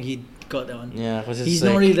don't or- think he got that one. Yeah, because He's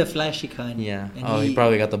not really the flashy kind. Yeah. And He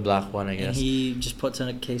probably got the black one, I And guess. he just puts on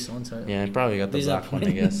a case on. So Yeah, he probably got the These are black one,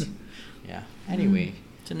 I guess. Yeah. Anyway.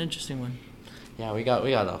 it's an interesting one. Yeah, we got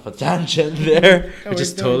off a tangent there, Oh, which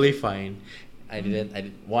is we're good. totally fine. I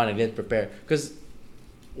didn't prepare because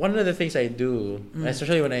one of the things I do,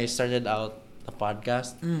 especially when I started out a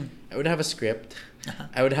podcast, I would have a script.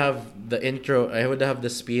 I would have the intro. I would have the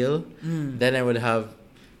spiel. Then I would have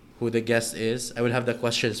who the guest is. I would have the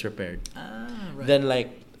questions prepared. Ah, right. Then like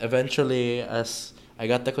eventually, as I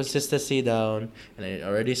got the consistency down, and I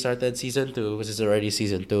already started season 2 because it's already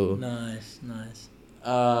season 2. Nice.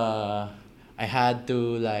 I had to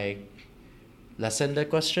like lessen the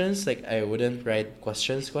questions. Like I wouldn't write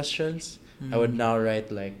questions. I would now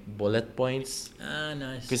write like bullet points. Ah,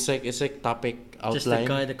 nice. It's like topic outline. Just to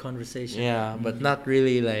guide the conversation. Yeah, but not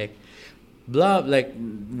really like blah like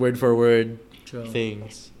word for word True.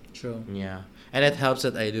 things. True. Yeah, and it helps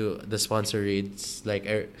that I do the sponsor reads. Like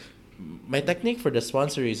my technique for the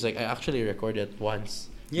sponsor reads, like I actually record it once.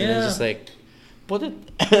 And then Yeah. just like put it.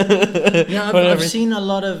 Yeah, I've whatever. seen a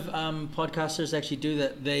lot of podcasters actually do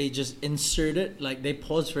that. They just insert it, like they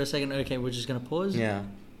pause for a second. Okay, we're just gonna pause. Yeah.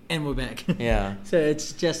 And we're back. Yeah. So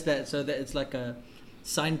it's just that, so that it's like a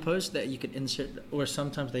signpost that you can insert, or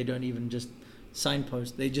sometimes they don't even just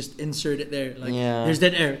signpost. They just insert it there. Like, Yeah. there's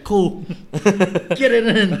that air. Cool. Get it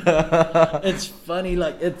in. It's funny.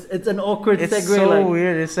 Like it's an awkward It's segue. so like,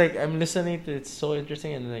 weird. It's like I'm listening to it. It's so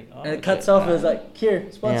interesting and like. Oh, and it okay. cuts off. It's like here,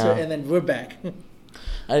 sponsor, Yeah. and then we're back.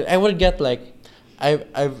 I would get like,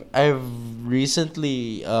 I've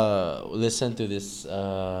recently listened to this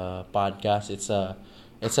podcast.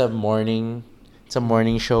 It's a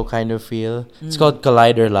morning show kind of feel. It's called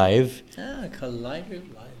Collider Live. Collider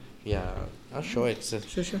Live. Yeah, I'll show it.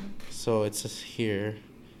 Sure. So it's here.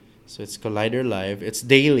 So it's Collider Live. It's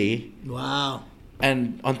daily, Wow.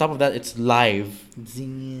 and on top of that, it's live.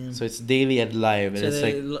 Zing. So it's daily and live, and So it's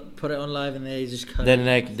they like put it on live, and they just cut. then it.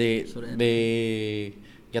 like they Sort of they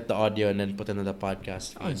get the audio and then put it in the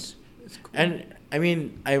podcast feed. Nice. It's cool. And I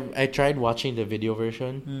mean, I tried watching the video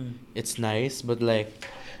version. It's nice, but like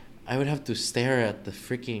I would have to stare at the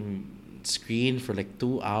freaking screen for like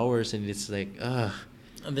 2 hours, and it's like ugh.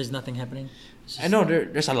 And there's nothing happening. It's I know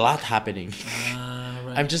there's a lot happening.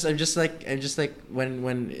 Right. I'm just like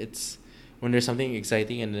when there's something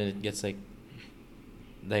exciting and then it gets like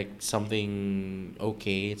something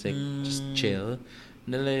okay. It's like just chill.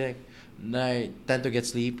 And then I tend to get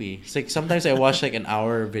sleepy. It's like sometimes I watch like an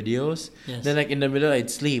hour of videos. Yes. Then like in the middle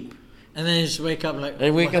I'd sleep. And then you just wake up like.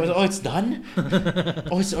 I wake what up. Oh, it's done.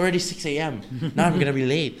 Oh, it's already 6 a.m. Now I'm gonna be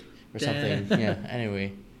late or something. Damn. Yeah.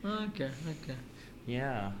 Anyway. Okay.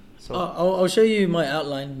 Yeah. So. I'll show you my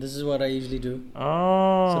outline. This is what I usually do.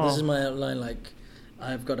 Oh. So this is my outline. Like,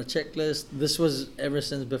 I've got a checklist. This was ever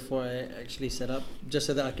since before I actually set up, just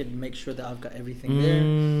so that I could make sure that I've got everything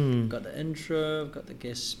there. Got the intro, got the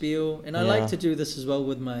guest spiel, and I like to do this as well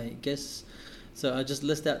with my guests. So I just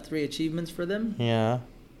list out 3 achievements for them. Yeah.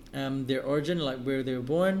 Their origin, like where they were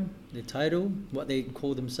born, their title, what they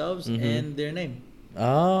call themselves, and their name.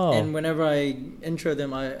 Oh. And whenever I intro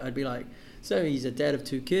them, I'd be like, so he's a dad of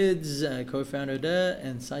 2 kids, co-founder there,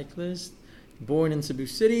 and cyclist. Born in Cebu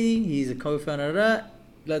City, he's a co-founder of that.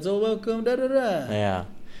 Let's all welcome da da da. Yeah.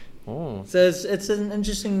 Oh. So it's an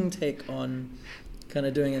interesting take on kind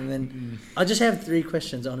of doing it. And then I just have 3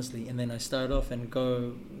 questions, honestly, and then I start off and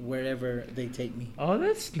go wherever they take me. Oh,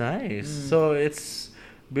 that's nice. So it's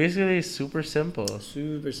basically super simple.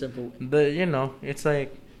 Super simple. It's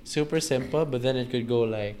like super simple, but then it could go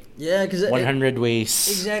like Yeah, because 100 ways.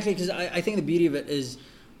 Exactly, because I think the beauty of it is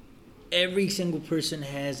every single person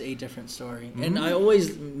has a different story. And I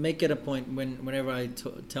always make it a point whenever I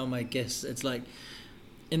tell my guests, it's like,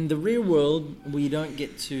 in the real world, we don't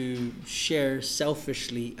get to share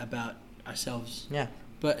selfishly about ourselves. Yeah.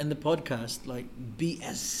 But in the podcast, like, be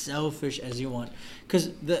as selfish as you want. Because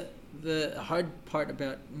the hard part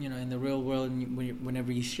about, in the real world,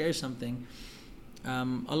 whenever you share something,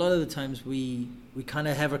 a lot of the times we kind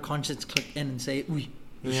of have our conscience click in and say,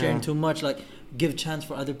 you're sharing too much, like, give chance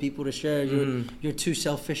for other people to share. You're too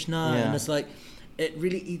selfish now. And it's like, it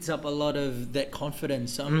really eats up a lot of that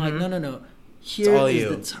confidence. So I'm like, no. Here is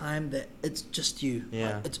the time that it's just you.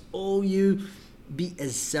 Yeah. Like, it's all you. Be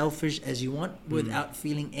as selfish as you want without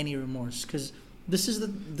feeling any remorse. Because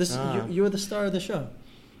you're the star of the show.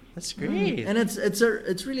 That's great. And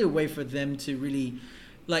it's really a way for them to really,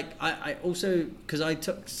 like, I also, because I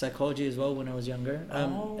took psychology as well when I was younger,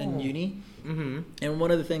 in uni. And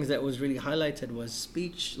one of the things that was really highlighted was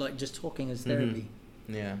speech, like just talking as therapy.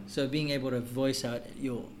 Yeah. So being able to voice out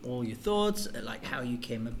all your thoughts, like how you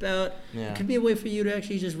came about, Yeah. it could be a way for you to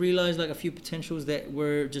actually just realize like a few potentials that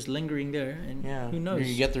were just lingering there, and who knows?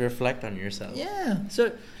 You get to reflect on yourself. Yeah.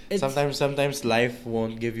 So sometimes life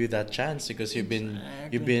won't give you that chance because you've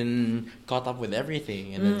been caught up with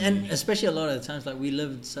everything, and especially a lot of the times, like, we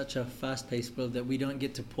live in such a fast-paced world that we don't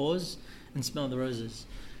get to pause and smell the roses.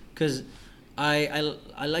 Because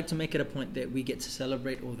I like to make it a point that we get to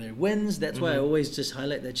celebrate all their wins. That's why I always just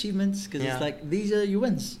highlight the achievements, because it's like, these are your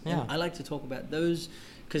wins. Yeah. And I like to talk about those,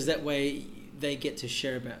 because that way they get to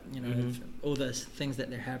share about all those things that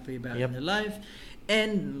they're happy about in their life.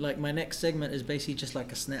 And like my next segment is basically just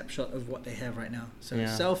like a snapshot of what they have right now. So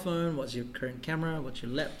cell phone, what's your current camera, what's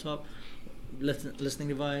your laptop, listening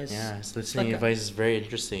device. Yeah, listening device is very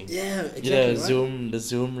interesting. Yeah, exactly. The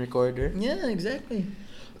Zoom recorder. Yeah, exactly.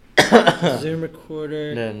 Zoom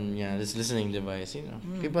recorder. Then this listening device.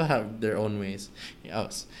 People have their own ways.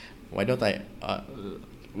 Why don't I?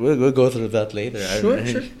 We'll go through that later. Sure.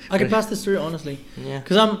 I can pass this through, honestly. Yeah.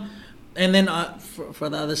 Because and then for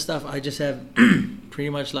the other stuff, I just have pretty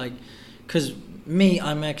much like, because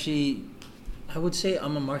I'm actually, I would say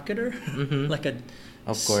I'm a marketer.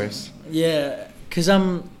 Of course. Yeah, because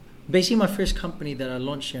basically my first company that I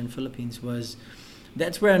launched here in Philippines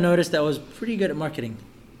that's where I noticed that I was pretty good at marketing.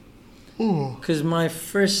 Because my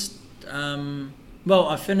first,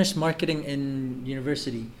 I finished marketing in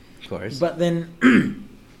university. Of course. But then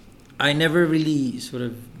I never really sort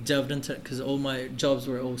of delved into it, because all my jobs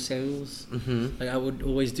were all sales. Like, I would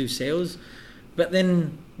always do sales. But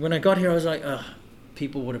then when I got here, I was like,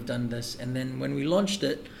 people would have done this. And then when we launched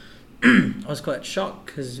it, I was quite shocked,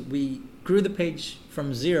 because we grew the page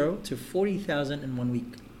from 0 to 40,000 in 1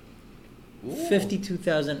 week.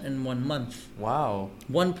 52,000 in 1 month. Wow.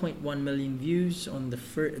 1.1 million views on the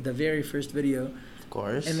very first video. Of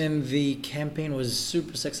course. And then the campaign was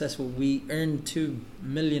super successful. We earned 2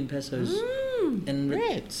 million pesos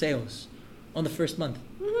in sales on the first month.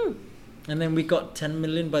 And then we got 10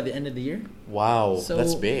 million by the end of the year. Wow, so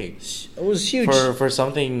that's big. It was huge. For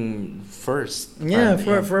something first. Yeah,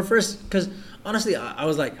 for a first, because honestly, I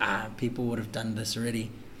was like, people would have done this already.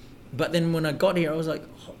 But then when I got here, I was like,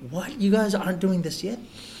 what? You guys aren't doing this yet?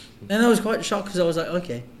 And I was quite shocked, because I was like,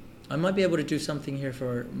 okay, I might be able to do something here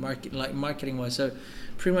for marketing wise. So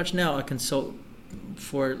pretty much now I consult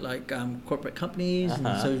for like corporate companies and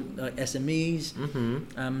so like SMEs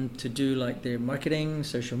to do like their marketing,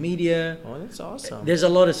 social media. Oh, that's awesome. There's a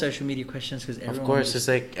lot of social media questions, because of course it's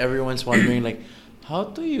like everyone's wondering like how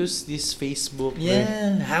to use this Facebook.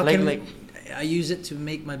 Yeah, how can I use it to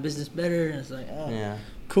make my business better? And it's like,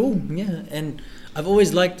 cool, yeah. And I've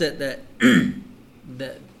always liked it that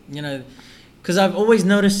because I've always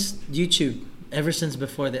noticed YouTube ever since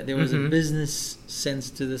before that there was a business sense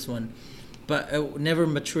to this one, but it never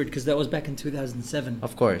matured, because that was back in 2007.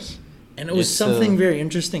 Of course. And it was It's, something very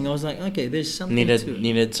interesting. I was like, okay, there's something to it.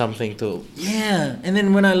 needed something to. Yeah, and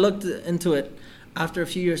then when I looked into it after a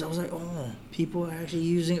few years, I was like, oh, people are actually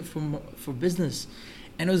using it for business,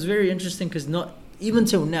 and it was very interesting because not even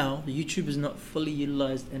till now, YouTube is not fully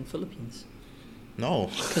utilized in Philippines.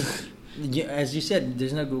 No. Yeah, as you said,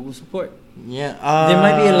 there's no Google support. Yeah. There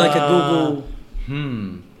might be like a Google.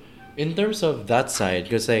 In terms of that side,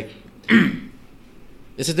 because like.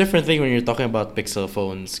 It's a different thing when you're talking about Pixel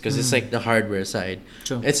phones because it's like the hardware side.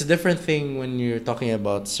 True. It's a different thing when you're talking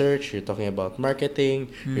about search, you're talking about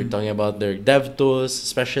marketing, you're talking about their dev tools,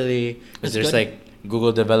 especially because there's good. like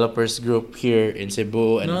Google Developers Group here in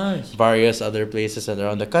Cebu and Nice. various other places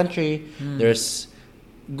around the country. There's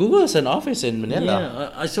Google has an office in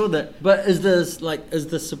Manila. Yeah, I saw that. But is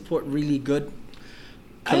the support really good?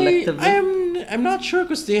 Collectively? I'm not sure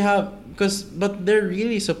but they're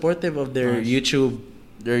really supportive of their Nice. YouTube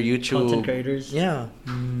Content creators. Yeah.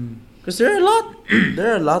 Because there are a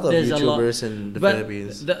lot of There's a lot. YouTubers in the But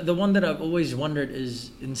Philippines. the one that I've always wondered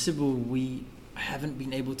is in Cebu we haven't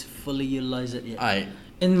been able to fully utilize it yet.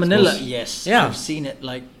 In Manila, Most- yes, yeah. I've seen it.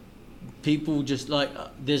 Like people just like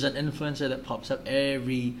there's an influencer that pops up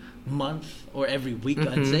every month or every week,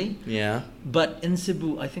 I'd say. Yeah. But in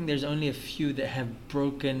Cebu, I think there's only a few that have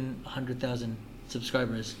broken 100,000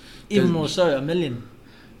 subscribers. Even more so, 1 million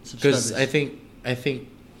subscribers. Because I think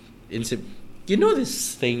in Cebu, you know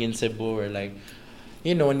this thing in Cebu where like,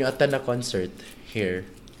 you know, when you attend a concert here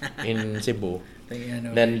in Cebu, Yeah, I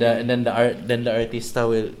know. then the artista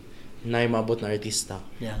will na yung maabot na artista.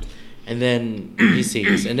 Yeah. And then he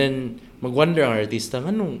sings. And then magwonder ang artista,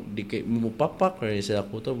 anong di kay mupapak or sila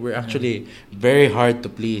kuto. We're actually very hard to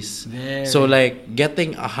please. Very. So like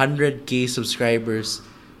getting 100K subscribers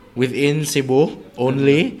within Cebu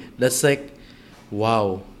only, that's like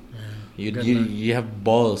wow. You have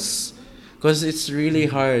balls. Because it's really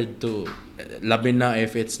hard to labi na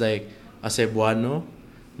if it's like a Cebuano.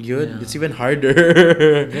 Yeah. It's even harder.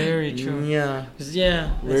 Very true. Yeah. 'Cause,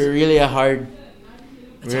 yeah, We're really a hard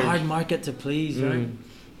it's a hard market to please, right?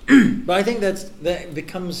 Mm. But I think that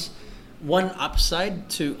becomes one upside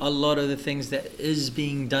to a lot of the things that is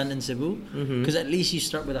being done in Cebu, because at least you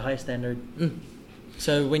start with a high standard.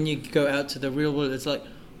 So when you go out to the real world, it's like,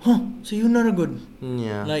 so you're not a good.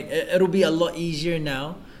 Yeah. Like it'll be a lot easier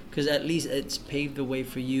now, because at least it's paved the way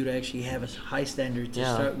for you to actually have a high standard to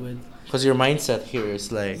Yeah. start with. Because your mindset here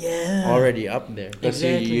is like Yeah. already up there. Because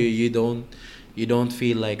Exactly. you don't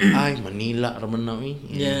feel like ay Manila raman na eh.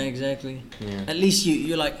 Yeah, exactly. Yeah. At least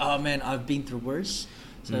you're like, oh man, I've been through worse.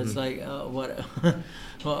 So it's like, what?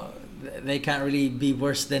 Well, they can't really be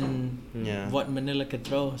worse than Yeah. what Manila could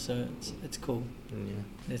throw. So it's cool. Yeah.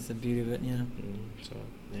 That's the beauty of it. Yeah. So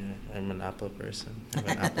yeah, I'm an Apple person. I have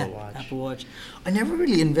an Apple Watch. Apple Watch. I never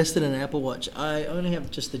really invested in an Apple Watch. I only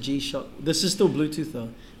have just the G-Shock. This is still Bluetooth though,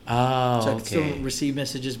 Oh, so I can still okay. receive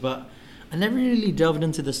messages. But I never really delved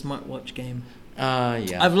into the smartwatch game.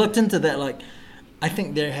 Yeah. I've looked into that. Like, I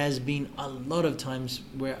think there has been a lot of times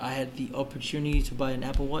where I had the opportunity to buy an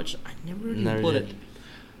Apple Watch. I never really Never bought did.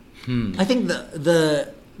 it. I think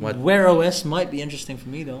the What? Wear OS might be interesting for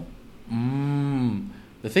me though.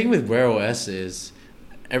 The thing with Wear OS is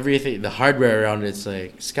everything, the hardware around it's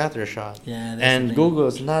like scattershot. Yeah, that's the And thing.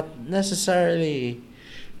 Google's not necessarily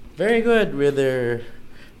very good with their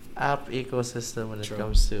app ecosystem when it True.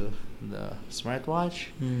 comes to the smartwatch,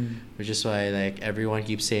 Hmm. which is why like everyone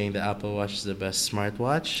keeps saying the Apple Watch is the best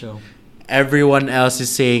smartwatch. So Everyone else is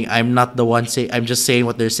saying I'm not the one saying. I'm just saying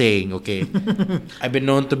what they're saying. Okay, I've been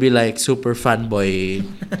known to be like super fanboy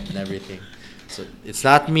and everything, so it's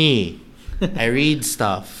not me. I read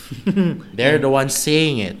stuff. They're the ones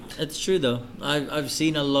saying it. it's true though. I've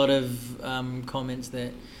seen a lot of comments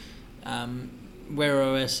that Wear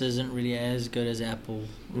OS isn't really as good as Apple.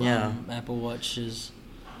 Yeah. Apple Watches.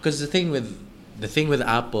 Because the thing with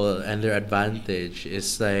Apple and their advantage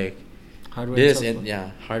is like Hardware. this and and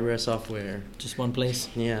software. hardware, software. Just one place.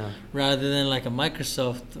 Yeah. Rather than like a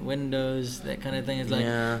Microsoft, Windows, that kind of thing. It's like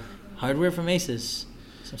yeah. hardware from Asus,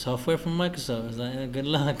 some software from Microsoft. It's like good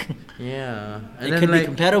luck. Yeah. And It then could be like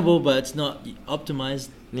compatible, but it's not optimized.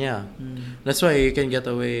 yeah. Mm. That's why you can get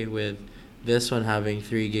away with this one having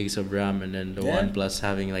 3 gigs of RAM and then the Yeah. OnePlus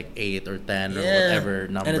having like 8 or 10 or Yeah. whatever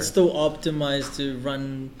number. And it's still optimized to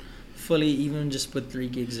run fully, even just with 3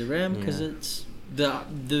 gigs of RAM, because Yeah. it's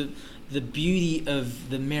the beauty of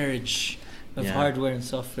the marriage of Yeah. hardware and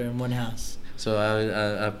software in one house. So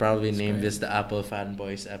I'll probably That's name great. this the Apple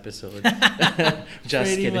Fanboys episode.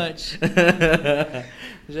 Just Pretty kidding. much.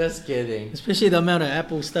 Just kidding. Especially the amount of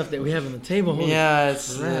Apple stuff that we have on the table. Holy Yeah,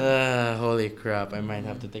 it's crap. holy crap. I might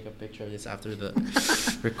have to take a picture of this after the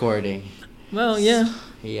recording. Well, yeah.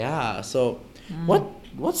 Yeah. So,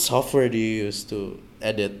 what software do you use to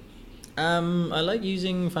edit? I like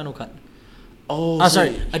using Final Cut. Oh, Oh,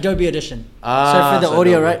 sorry, Adobe Audition. So for the so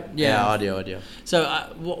audio, Adobe. right? Yeah, audio. So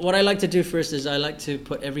what I like to do first is I like to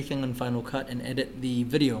put everything on Final Cut and edit the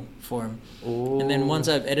video form. Ooh. And then once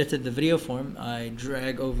I've edited the video form, I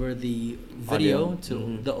drag over the video Audio.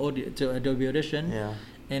 to the audio to Adobe Audition, Yeah.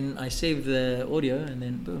 and I save the audio, and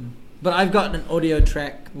then boom. But I've got an audio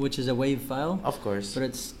track which is a WAV file, Of course. but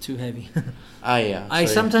it's too heavy. Yeah. I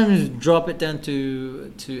So sometimes drop it down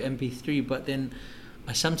to MP3, but then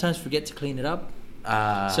I sometimes forget to clean it up.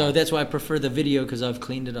 So that's why I prefer the video because I've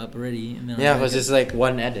cleaned it up already. And then I yeah, drag because it. it's like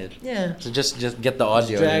one edit. Yeah. So just get the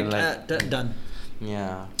audio. Drag, and like, done.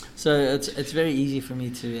 yeah. So it's very easy for me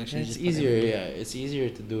to actually. It's just put easier. everything. Yeah, it's easier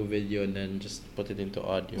to do video and then just put it into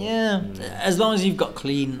audio. Yeah, Mm. as long as you've got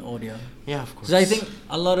clean audio. Yeah, of course. Because I think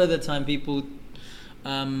a lot of the time people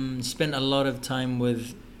spend a lot of time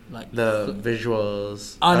with like the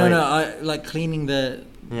visuals. Oh no I- no! I like cleaning the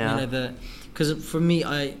Yeah. because for me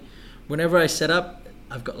whenever I set up,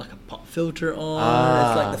 I've got like a pop filter on.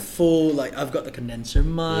 It's like Ah. the full I've got the condenser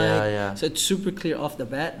mic. Yeah. So it's super clear off the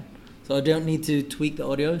bat. So I don't need to tweak the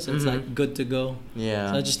audio. So it's Mhm. like good to go.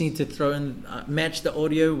 Yeah. So I just need to throw in match the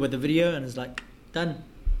audio with the video, and it's like done.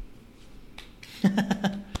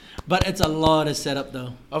 But it's a lot of setup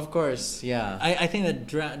though. Of course. Yeah. I think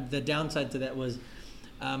the downside to that was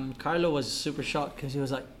Carlo was super shocked because he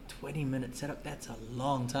was like 20-minute setup. That's a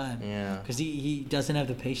long time. Yeah. Because he doesn't have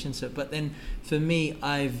the patience. But then for me,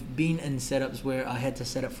 I've been in setups where I had to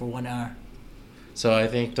set up for 1 hour. So I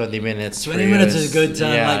think 20 minutes. 20 minutes is a good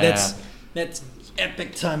time. Yeah, like that's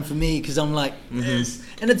epic time for me because I'm like this.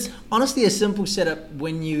 And it's honestly a simple setup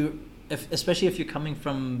when especially if you're coming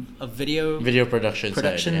from a video production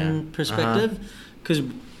side, yeah. perspective. Because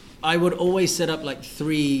I would always set up like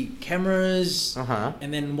 3 cameras,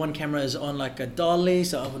 and then one camera is on like a dolly.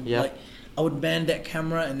 So I would I would band that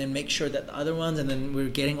camera and then make sure that the other ones, and then we're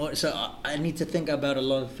getting so I need to think about a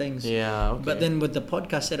lot of things. Yeah. Okay. But then with the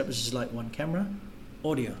podcast setup, it's just like one camera,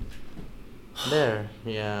 audio. There.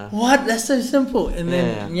 Yeah. What? That's so simple. And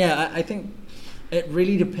then Yeah. I think it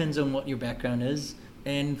really depends on what your background is.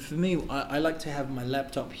 And for me, I like to have my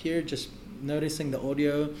laptop here, just noticing the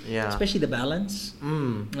audio, Yeah. especially the balance.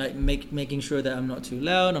 Like making sure that I'm not too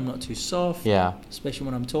loud, I'm not too soft. Yeah. Especially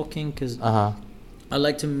when I'm talking, because Uh-huh. I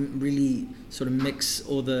like to really sort of mix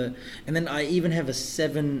all the. And then I even have a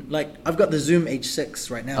 7. Like I've got the Zoom H6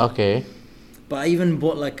 right now. Okay. But I even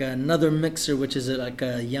bought like another mixer, which is like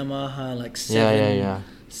a Yamaha like 7. Yeah.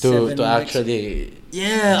 seven To mix- actually.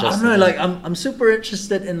 Yeah, I Just don't know. the- Like I'm super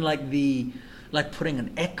interested in like putting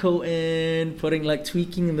an echo in,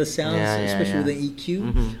 tweaking the sounds, especially with the EQ.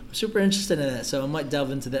 Mhm. I'm super interested in that, so I might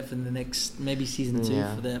delve into that for the next maybe season 2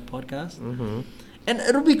 Yeah. for that podcast. Mhm. And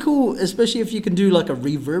it'll be cool, especially if you can do like a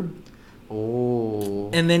reverb, Oh.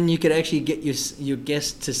 and then you could actually get your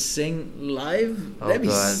guest to sing live. That'd be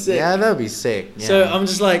God. sick. Yeah, that'd be sick. Yeah. So I'm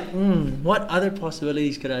just like, what other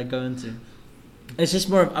possibilities could I go into? It's just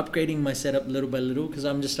more of upgrading my setup little by little because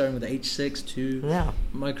I'm just starting with the H6 2 Yeah.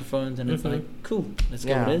 microphones, and it's Mhm. like, cool, let's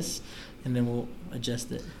go Yeah. with this, and then we'll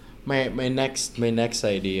adjust it. My next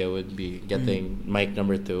idea would be getting mic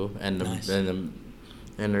number 2 and Nice.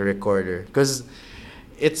 and a recorder, because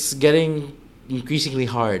it's getting increasingly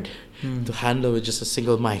hard to handle with just a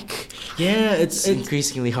single mic. Yeah, It's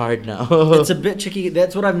increasingly hard now. it's a bit tricky.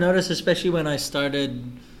 That's what I've noticed, especially when I started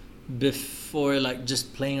before, like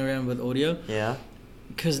just playing around with audio. Yeah.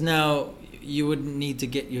 Because now you would need to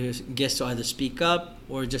get your guest to either speak up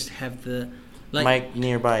or just have the Mic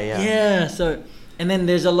nearby. Yeah. Yeah. So, and then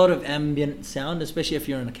there's a lot of ambient sound, especially if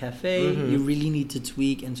you're in a cafe. Mhm. You really need to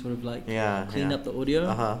tweak and sort of like Yeah. clean up the audio.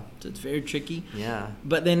 Uh-huh. So it's very tricky. Yeah.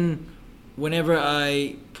 But then, whenever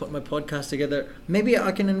I put my podcast together, maybe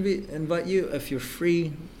I can invite you if you're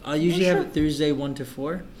free. I usually have it Thursday 1 to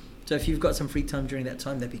 4. So if you've got some free time during that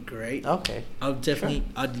time, that'd be great. Okay.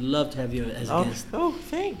 I'd love to have you as a guest. Oh,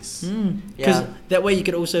 thanks. Because Yeah. that way you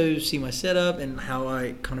could also see my setup and how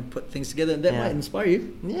I kind of put things together. And that Yeah. might inspire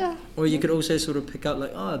you. Yeah. Or you could also sort of pick out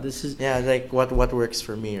like, oh, this is... Yeah, like what works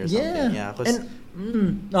for me or something. Yeah.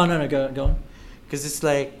 No, go on. Because it's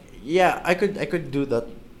like, yeah, I could do that.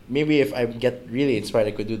 Maybe if I get really inspired,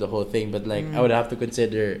 I could do the whole thing. But like, I would have to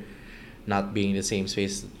consider not being in the same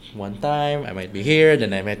space one time. I might be here,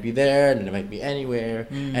 then I might be there, then I might be anywhere.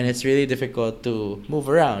 And it's really difficult to move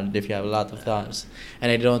around if you have a lot of times.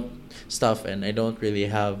 And I don't really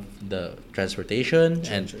have the transportation.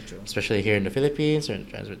 True. Especially here in the Philippines, where the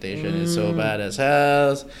transportation is so bad as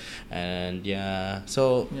hell. And yeah,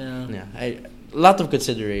 so Yeah. a lot of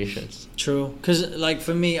considerations. True. Because like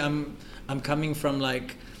for me, I'm I'm coming from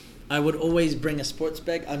like, I would always bring a sports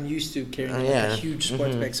bag. I'm used to carrying Yeah. a huge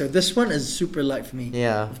sports bag. So this one is super light for me.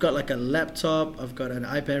 Yeah. I've got like a laptop. I've got an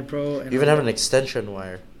iPad Pro. And You even I've have got- an extension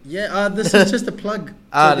wire. Yeah, this is just a plug. So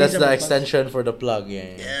That's these are the my extension for the plug.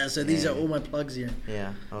 Yeah. Yeah, so these are all my plugs here.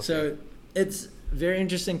 Yeah. Okay. So it's very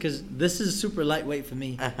interesting because this is super lightweight for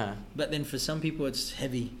me. Uh-huh. But then for some people it's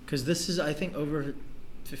heavy because this is, I think, over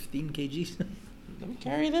 15 kgs. Let me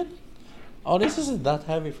carry that. Oh, this isn't that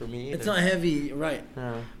heavy for me either. It's not heavy, right?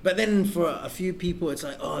 Yeah. But then for a few people, it's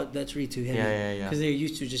like, oh, that's really too heavy. Yeah. Because they're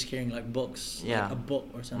used to just carrying like books, Yeah. like a book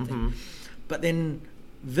or something. Mhm. But then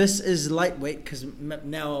this is lightweight because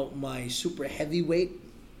now my super heavyweight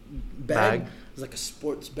bag is like a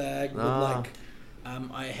sports bag with like,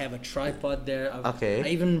 I have a tripod there. Okay. I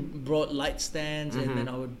even brought light stands and then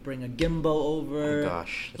I would bring a gimbal over. Oh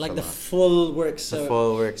gosh. That's Like a the lot. full works. The So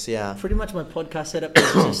full works. Yeah. pretty much my podcast setup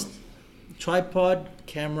is just tripod,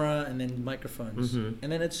 camera, and then microphones. Mhm.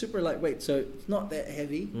 And then it's super lightweight, so it's not that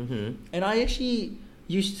heavy. Mm-hmm. And I actually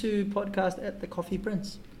used to podcast at the Coffee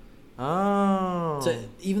Prince. Oh. So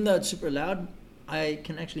even though it's super loud, I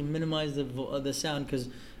can actually minimize the sound because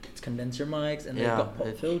it's condenser mics and they've Yeah, got pop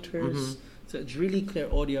it- filters. mhm. So it's really clear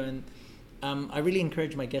audio. And I really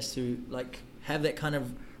encourage my guests to like have that kind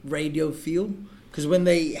of radio feel because when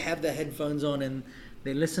they have their headphones on and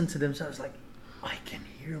they listen to themselves, like, I can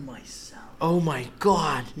hear myself. Oh my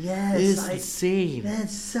god. Yes, It's like, insane.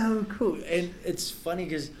 that's so cool. And it's funny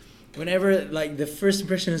because whenever like the first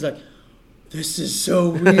impression is like, this is so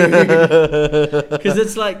weird because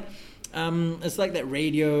it's like that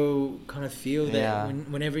radio kind of feel that Yeah.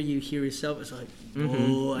 whenever you hear yourself, it's like, Mhm,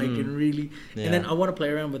 oh, I can really. Yeah. And then I want to play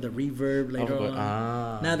around with the reverb later Oh,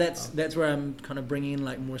 on. Now that's where I'm kind of bringing in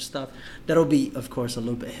like more stuff. That'll be, of course, a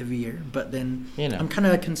little bit heavier. But then You know. I'm kind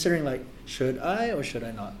of considering like, should I or should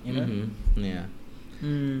I not? You know. Mhm. Yeah.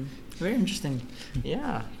 Very interesting.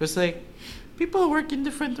 Yeah. Because like people work in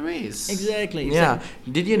different ways. Exactly. It's Yeah.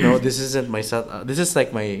 Did you know this isn't my setup? This is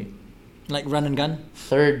like my Like run and gun.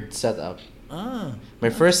 third setup. Ah. My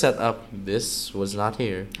first setup, this was not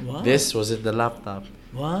here. Wow. This was in the laptop.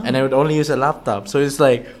 Wow. And I would only use a laptop. So it's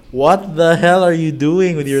like, what the hell are you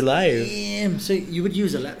doing with your life? Damn. So you would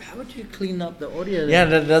use a lap. How would you clean up the audio? Yeah,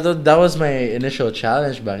 that was my initial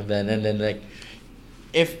challenge back then. And then like,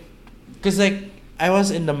 because like, I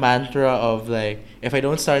was in the mantra of like, if I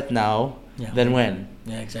don't start now, Yeah. then when?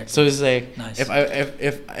 Yeah, exactly. So it's like, Nice. if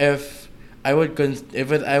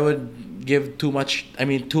I would give too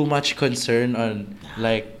much concern on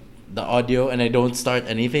like the audio and I don't start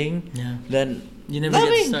anything, Yeah. then You never get to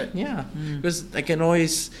nothing. start. Yeah, Mm. because I can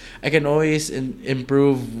always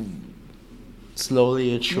improve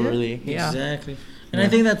slowly and surely. Yeah. Exactly. And Yeah. I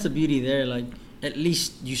think that's the beauty there. Like, at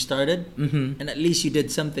least you started, Mm-hmm. and at least you did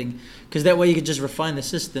something, because that way you could just refine the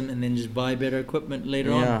system and then just buy better equipment later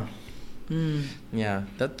Yeah. on. Mm. Yeah,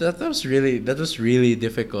 that was really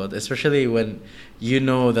difficult, especially when you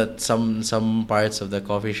know that some parts of the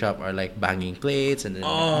coffee shop are like banging plates and then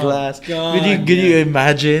Oh, glass. God, Could you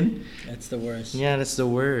imagine? That's the worst. Yeah, that's the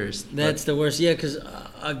worst. That's the worst. Yeah, because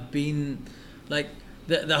I've been like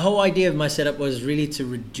the whole idea of my setup was really to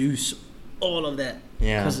reduce all of that.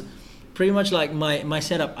 Yeah. Because pretty much like my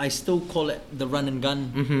setup, I still call it the run and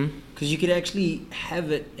gun. Mm-hmm. Because you could actually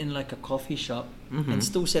have it in like a coffee shop Mhm. and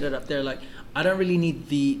still set it up there. Like, I don't really need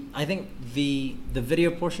I think the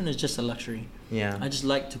video portion is just a luxury. Yeah. I just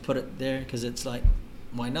like to put it there because it's like,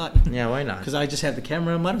 why not? Yeah, why not? Because I just have the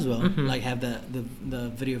camera, might as well Mhm. like have the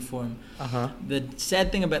video form. Uh-huh. The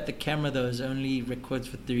sad thing about the camera though is it only records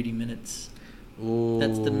for 30 minutes. Ooh.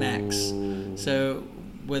 That's the max. So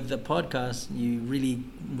with the podcast, you really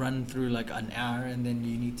run through like an hour and then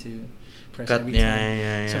you need to press Cut, every yeah, time.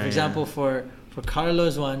 yeah, So for yeah. example, for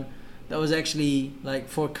Carlo's one, that was actually like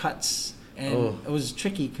 4 cuts, and Oh. it was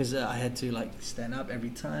tricky because I had to like stand up every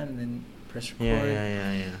time and then press record.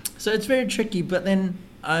 Yeah. So it's very tricky, but then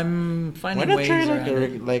I'm Why finding not ways try like around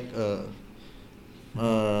it.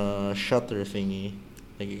 shutter thingy?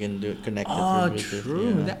 Like you can do it connected. Oh, through Bluetooth,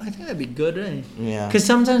 true. Yeah. I think that'd be good, eh? Yeah. Because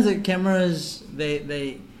sometimes the cameras,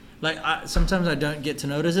 they like, sometimes I don't get to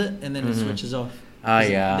notice it, and then it Mhm. switches off. Ah,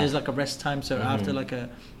 'Cause yeah. There's like a rest time, so Mhm. after like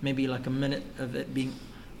maybe like a minute of it being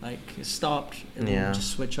like stopped, it Yeah. will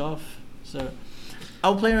just switch off. So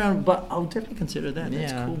I'll play around, but I'll definitely consider that.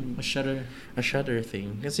 That's Yeah. cool. A shutter. A shutter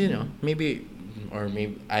thing, because maybe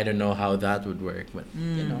I don't know how that would work, but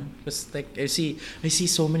Mm. it's like I see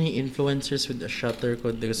so many influencers with the shutter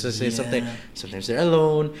code because Yeah. sometimes they're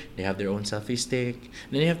alone, they have their own selfie stick,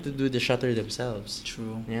 then they have to do the shutter themselves.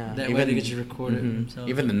 True. Yeah, That way they could just record it Mhm. themselves.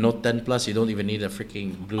 Even the Note 10 Plus, you don't even need a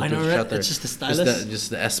freaking Bluetooth I know, right? shutter. It's just the stylus. Just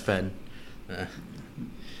the S Pen.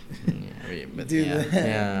 But Do yeah, that.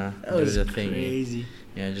 yeah, That do was the thing. crazy.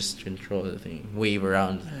 Yeah, just control the thing. Wave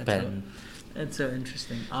around the pen. That's so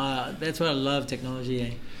interesting. That's why I love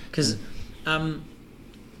technology, because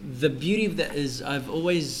the beauty of that is I've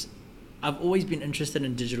always been interested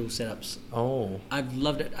in digital setups. Oh. I've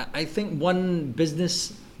loved it. I think one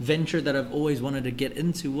business venture that I've always wanted to get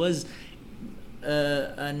into was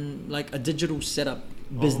like a digital setup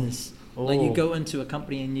business. Like you go into a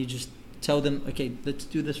company and you just tell them, okay, let's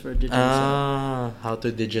do this for a digital setup. How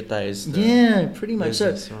to digitize Pretty much.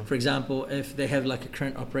 business, So, for example, if they have like a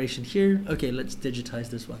current operation here, okay, let's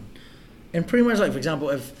digitize this one. And pretty much, like, for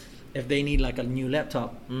example, if they need like a new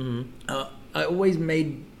laptop, I always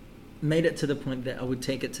made it to the point that I would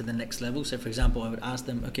take it to the next level. So, for example, I would ask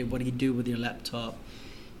them, okay, what do you do with your laptop?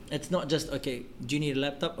 It's not just, okay, do you need a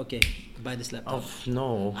laptop? Okay, buy this laptop. Oh,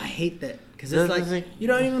 no. I hate that, because it's That's like, you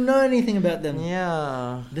don't even know anything about them.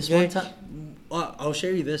 Yeah. This one time, I'll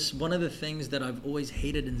share you this. One of the things that I've always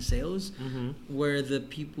hated in sales were the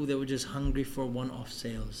people that were just hungry for one-off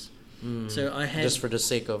sales. So I had, just for the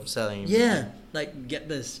sake of selling. yeah, like, get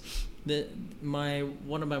this.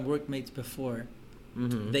 One of my workmates before,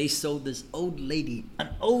 they sold this an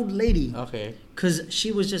old lady. Okay. Because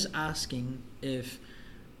she was just asking if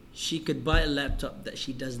she could buy a laptop that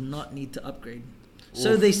she does not need to upgrade.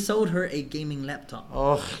 So they sold her a gaming laptop.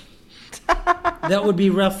 Oh. That would be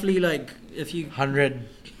roughly like, if you 100.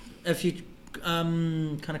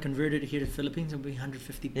 kind of converted it here to Philippines, it would be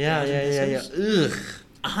 150. Yeah. Ugh.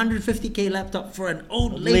 150K laptop for an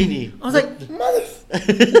old Old lady. lady. I was like, why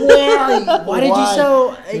did you Why?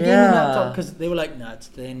 sell a gaming Yeah. laptop? Because they were like, nah, it's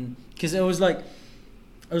thin. Because it was like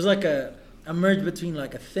a merge between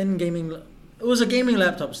like a thin gaming. It was a gaming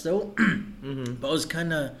laptop still, but it was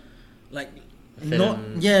kind of like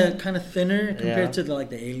kind of thinner compared to the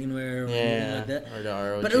Alienware or anything like that. Or the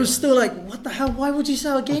ROG But it was ones. still like, what the hell? Why would you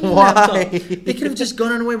sell a gaming Why? laptop? They could have just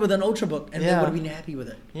gone away with an Ultrabook and they would have been happy with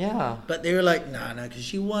it. Yeah. But they were like, nah, because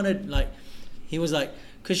she wanted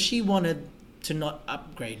because she wanted to not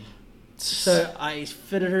upgrade. So I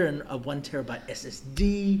fitted her in a 1 terabyte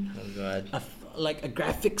SSD, Oh god. a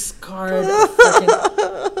graphics card,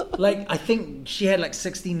 I think she had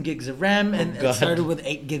 16 gigs of RAM, and it God. started with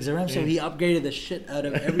 8 gigs of RAM. So he upgraded the shit out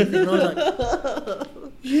of everything. And I was like,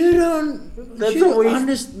 you don't. That's you a waste.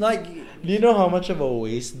 understand, Do you know how much of a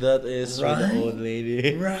waste that is for Right? the old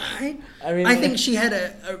lady? right? I mean, I think she had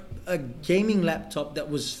a gaming laptop that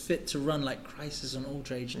was fit to run Crysis on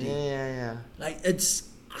Ultra HD. Yeah. It's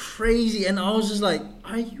crazy, and I was just like,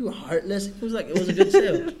 "Are you heartless?" It was a good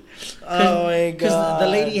sale. Oh my god. Because the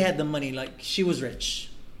lady had the money, she was rich.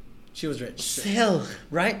 Still.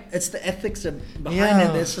 Right? It's the ethics behind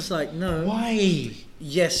it. It's just like, no. Why?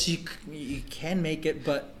 Yes, you can make it,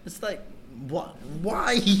 but it's like, what?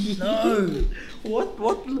 Why? No. What?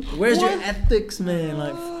 Where's what? your ethics, man?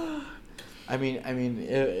 I mean,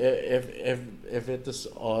 if it is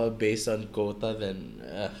all based on quota, then.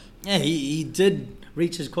 Yeah, he did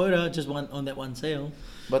reach his quota just on that one sale.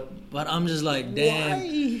 But I'm just like, damn.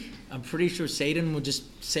 Why? I'm pretty sure Satan would just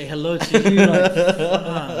say hello to you.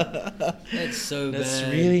 That's so bad. That's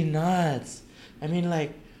really nuts. I mean, I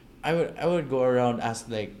would go around ask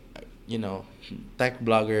tech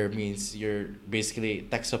blogger means you're basically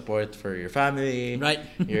tech support for your family. Right.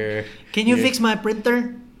 Can Can you fix my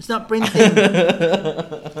printer? It's not printing.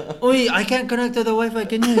 Oi, I can't connect to the Wi-Fi.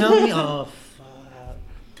 Can you help me? Oh, fuck.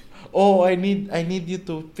 Oh, I need you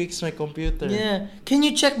to fix my computer. Yeah. Can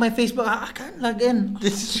you check my Facebook? I can't log in.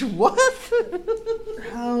 This is what?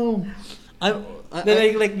 How?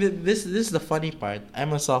 This is the funny part.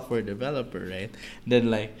 I'm a software developer, right? Then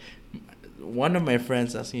one of my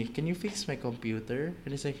friends asked me, "Can you fix my computer?"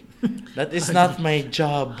 And it's like, that is not my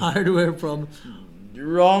job. Hardware problem.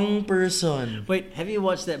 Wrong person. Wait, have you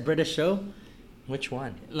watched that British show? Which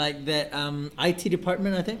one? That IT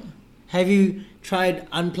department, I think. Have you tried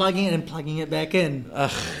unplugging it and plugging it back in?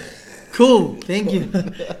 Cool, thank you.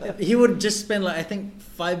 He would just spend I think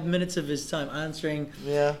 5 minutes of his time answering.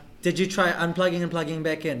 Yeah. Did you try unplugging and plugging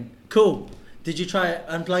back in? Cool. Did you try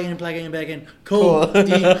unplugging and plugging it back in? Cool.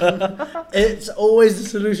 It's always the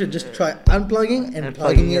solution. Just try unplugging and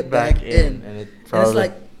plugging it back in. And And it's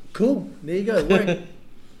like, cool. There you go. It worked.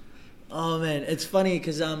 Oh man, it's funny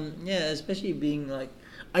because especially being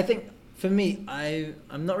I think for me,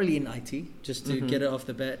 I'm not really in IT. Just to get it off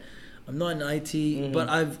the bat, I'm not in IT, but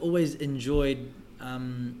I've always enjoyed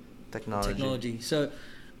technology. So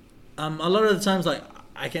a lot of the times,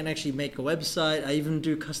 I can actually make a website. I even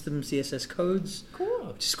do custom CSS codes. Cool.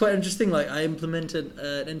 Which is quite interesting. I implemented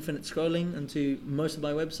infinite scrolling into most of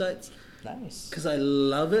my websites Nice. because I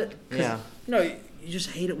love it. Yeah. you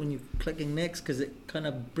just hate it when you're clicking next because it kind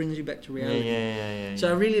of brings you back to reality. Yeah. So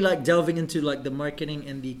I really like delving into like the marketing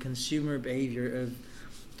and the consumer behavior of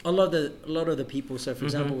a lot of the people. So for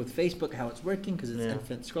example, with Facebook, how it's working because it's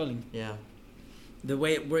infinite scrolling. Yeah. The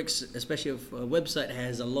way it works, especially if a website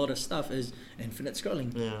has a lot of stuff, is infinite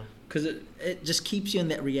scrolling. Yeah. Because it just keeps you in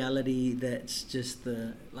that reality that's just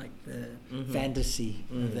the fantasy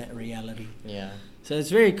of that reality. Yeah. So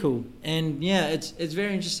it's very cool, and yeah, it's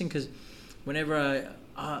very interesting because whenever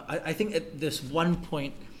I think at this one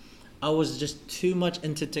point I was just too much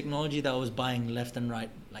into technology that I was buying left and right,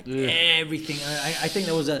 like everything. I think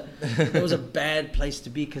that was a bad place to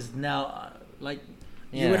be because now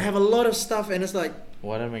you would have a lot of stuff and it's like,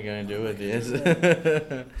 what am I gonna do with this?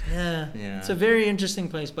 Yeah. It's a very interesting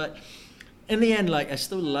place, but in the end, like I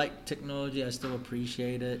still like technology, I still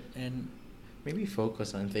appreciate it, and maybe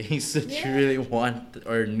focus on things that you really want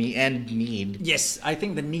or need. Yes, I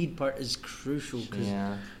think the need part is crucial because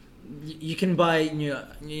Yeah. you can buy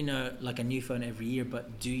like a new phone every year,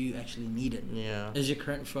 but do you actually need it? Yeah. Is your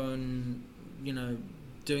current phone,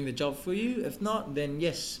 doing the job for you? If not, then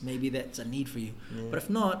yes, maybe that's a need for you. Yeah. But if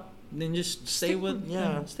not, then just stay with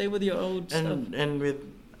your old stuff. And with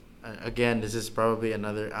again, this is probably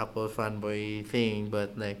another Apple fanboy thing,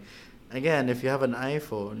 but like again, if you have an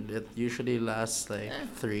iPhone, it usually lasts like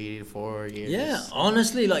 3-4 years. Yeah,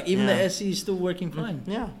 honestly, like even the Yeah. SE is still working fine.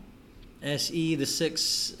 Yeah. SE, the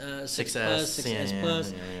 6 Plus, 6S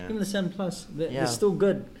Plus, yeah. even the 7 Plus, they're Yeah. still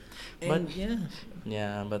good. But- And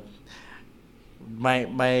Yeah, but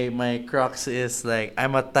my crux is like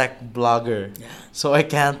I'm a tech blogger, so I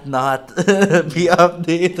can't not be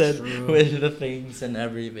updated with the things and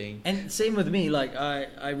everything. And same with me, like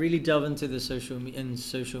I really delve into the social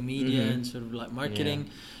media and sort of like marketing.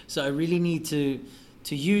 Yeah. So I really need to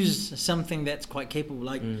use something that's quite capable.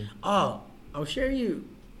 Like, I'll share you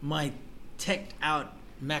my teched out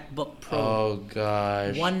MacBook Pro, Oh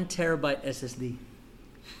gosh. 1 terabyte SSD.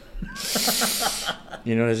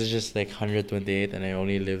 You know, this is just like 128, and I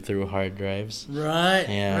only live through hard drives. Right.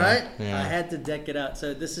 Yeah, Right. yeah. I had to deck it out.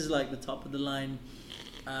 So this is like the top of the line.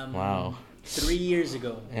 Wow. 3 years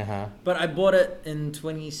ago. Uh-huh. But I bought it in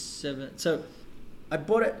 27. So I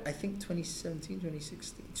bought it, I think 2017,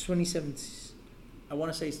 2016. 2017. I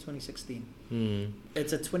want to say it's 2016.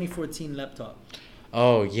 It's a 2014 laptop.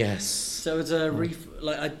 Oh yes. So it's a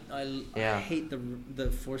I Yeah. hate the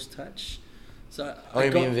Force Touch. So Oh,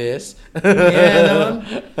 you mean this? yeah, that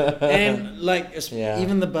one. And like Yeah.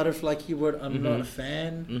 even the butterfly keyboard, I'm not a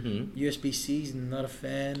fan. Mm-hmm. USB-C's, not a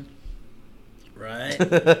fan. Right.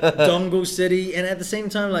 Dongle City, and at the same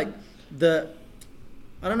time, like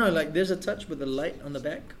I don't know, like there's a touch with the light on the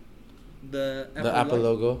back. The Apple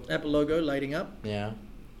logo. Apple logo lighting up. Yeah.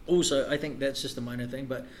 Also, I think that's just a minor thing,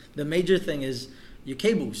 but the major thing is your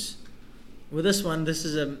cables. With this one, this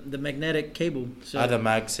is the magnetic cable. So The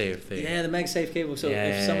MagSafe thing. yeah, the MagSafe cable. So Yeah,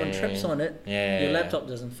 if yeah, someone yeah, trips yeah. on it, Yeah, your yeah, laptop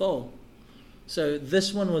doesn't fall. So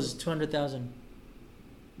this one was 200,000.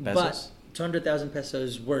 Pesos? But 200,000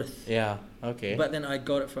 pesos worth. Yeah. Okay. But then I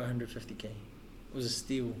got it for 150k. It was a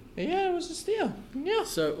steal. yeah, it was a steal. Yeah.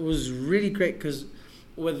 So it was really great because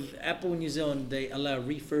with Apple New Zealand, they allow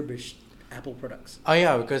refurbished Apple products. Oh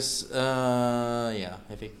yeah, because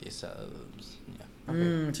I think they sell. Yeah.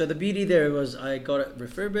 Okay. So the beauty there was I got it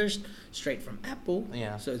refurbished straight from Apple.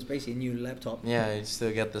 Yeah. So it's basically a new laptop. Yeah, you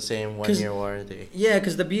still get the same 1-year warranty Yeah,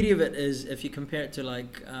 because the beauty of it is if you compare it to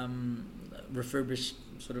like refurbished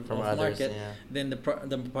sort of from off others. market, Yeah. then the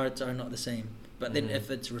parts are not the same. But then if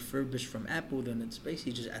it's refurbished from Apple, then it's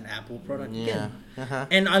basically just an Apple product Yeah. again. Uh-huh.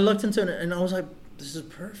 And I looked into it and I was like, this is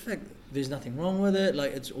perfect. There's nothing wrong with it.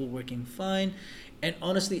 Like it's all working fine. And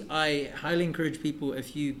honestly, I highly encourage people,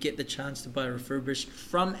 if you get the chance to buy refurbished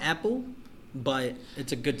from Apple, buy it.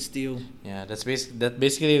 It's a good steal. Yeah, that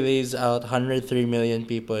basically lays out 103 million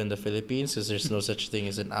people in the Philippines because there's no such thing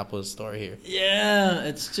as an Apple store here. Yeah,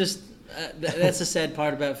 it's just that's the sad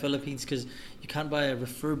part about Philippines because you can't buy a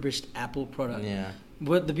refurbished Apple product. Yeah.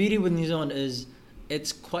 What the beauty with New Zealand is,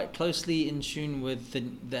 it's quite closely in tune with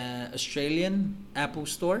the Australian Apple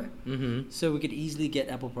store, so we could easily get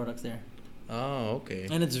Apple products there. Oh, okay.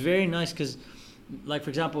 And it's very nice because, like for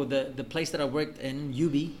example, the place that I worked in,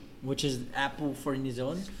 UB, which is Apple for New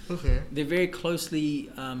Zealand, they're very closely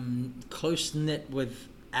close knit with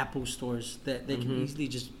Apple stores that they can easily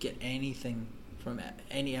just get anything from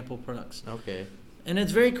any Apple products. Okay. And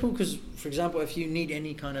it's very cool because, for example, if you need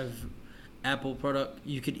any kind of Apple product,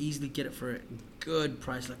 you could easily get it for a good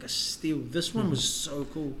price, like a steal. This one was so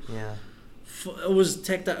cool. Yeah. It was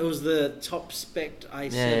tech that it was the top spec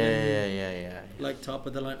i7, Yeah. like top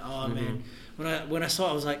of the line. Oh man, when I saw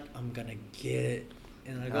it, I was like, I'm gonna get it.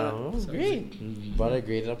 and I got Oh, it. So great! What a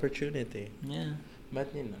great opportunity. Yeah. But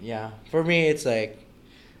yeah. For me, it's like,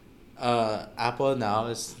 Apple now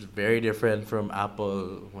is very different from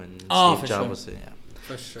Apple when Oh, Steve for Jobs sure. was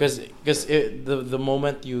For sure. because the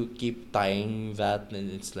moment you keep tying that, then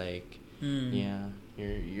it's like, yeah,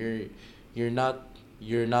 you're not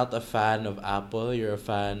you're not a fan of Apple, you're a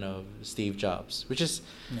fan of Steve Jobs, which is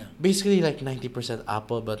Yeah. basically like 90%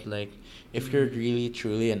 Apple, but like if you're Mm. really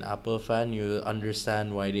truly an Apple fan, you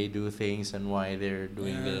understand why they do things and why they're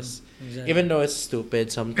doing Yeah, this. exactly. Even though it's stupid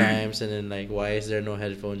sometimes, and then like, why is there no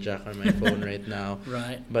headphone jack on my phone right now?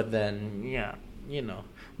 Right. But then, yeah,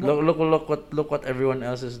 Well- look what everyone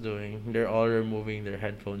else is doing. They're all removing their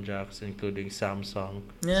headphone jacks, including Samsung.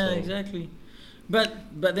 Yeah, So- exactly.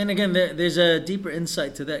 But then again, there's a deeper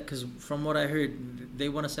insight to that because from what I heard, they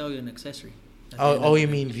want to sell you an accessory. at the end Oh, of you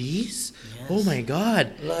the mean day. these? Yes. Oh my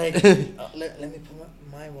god! Like, let me pull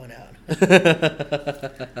my one out.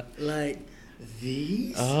 Like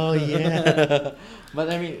these. Oh yeah. But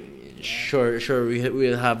I mean, sure,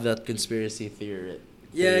 we'll have that conspiracy theory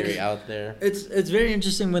Yeah, 'cause out there. It's very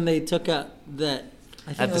interesting when they took out that.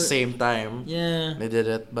 I think At the it was- same time, Yeah. they did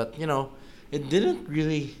it, but it didn't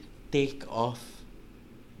really take off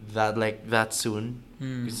that soon.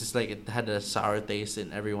 Hmm. It's just like it had a sour taste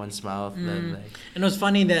in everyone's mouth. Then Mm. like, And it was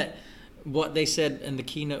funny that what they said in the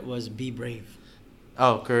keynote was "Be brave."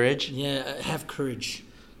 oh, courage. Yeah, have courage.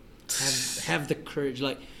 Have the courage.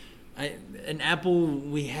 Like, in Apple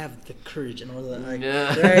we have the courage, and I was like,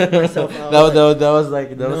 Yeah. dragged myself out. that was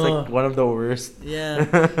like No. one of the worst. Yeah,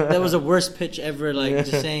 that was the worst pitch ever. Like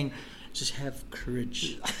just saying, just have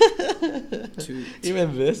courage. to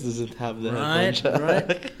Even this doesn't have the Right, headphone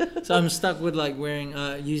jack. right. So I'm stuck with like wearing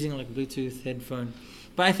using like Bluetooth headphone.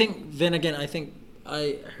 But I think then again I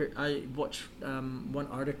watched one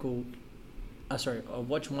article. I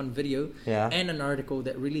watched one video Yeah. and an article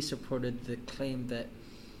that really supported the claim that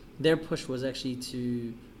their push was actually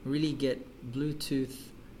to really get Bluetooth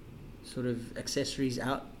sort of accessories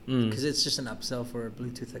out because it's just an upsell for a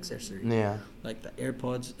Bluetooth accessory. Yeah. Like the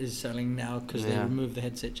AirPods is selling now because they Yeah. removed the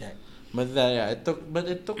headset jack. But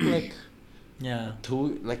it took like Yeah.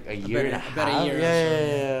 a year and a about a half. year or Yeah,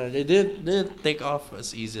 so, yeah. They didn't take off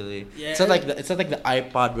as easily. Yeah. It's not like the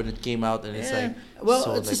iPod when it came out and it's like, well,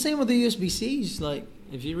 so it's the like- same with the USB-Cs. Like,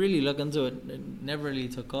 if you really look into it, it never really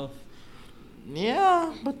took off.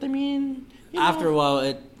 Yeah, but I mean, After a while,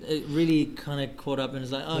 it really kind of caught up and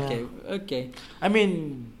it's like, okay. I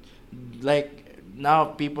mean, like now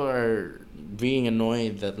people are being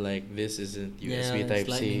annoyed that like this isn't USB Yeah, it's Type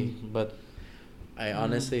C, Lightning. but I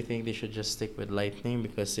honestly think they should just stick with Lightning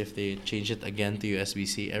because if they change it again to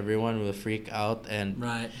USB-C, everyone will freak out and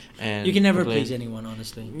Right. and You can never complain. please anyone,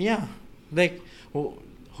 honestly. Yeah, like who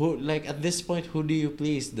like at this point, who do you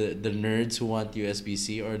please? The nerds who want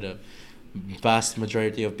USB-C or the vast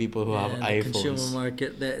majority of people who have the iPhones? consumer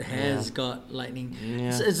market that has Yeah. got Lightning.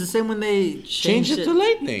 Yeah. It's the same when they Change it to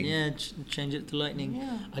Lightning. Yeah, change it to Lightning.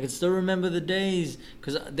 Yeah. I can still remember the days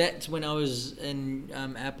because that's when I was in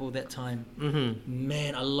Apple that time. Mm-hmm.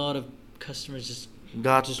 Man, a lot of customers just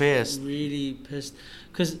Got pissed. really pissed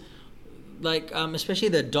because like especially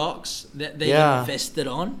the docks that they Yeah. invested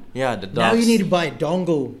on. Yeah, the Now you docks. need to buy a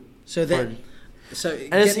dongle so that And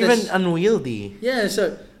it's even unwieldy. yeah.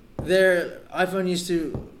 So their iPhone used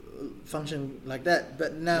to function like that,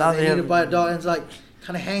 but now, Now they they need to have- buy a dongle and it's like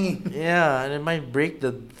kind of hanging. Yeah, and it might break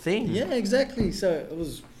the thing. Yeah, exactly. So it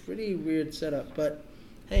was pretty weird setup, but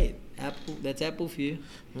hey, Apple. That's Apple for you.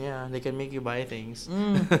 Yeah, they can make you buy things.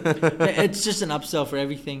 It's just an upsell for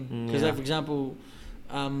everything. Because, Yeah. like for example,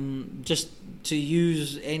 just to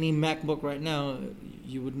use any MacBook right now,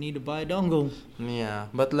 you would need to buy a dongle. Yeah,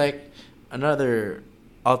 but like another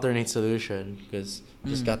alternate solution because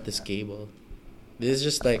just Mm. got this cable. This is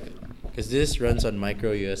just like because this runs on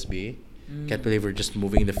micro USB. Can't believe we're just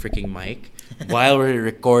moving the freaking mic while we're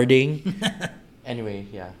recording. Anyway,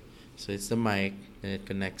 yeah. So it's the mic and it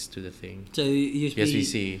connects to the thing. So USB.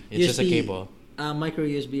 USB-C. It's just a cable. Micro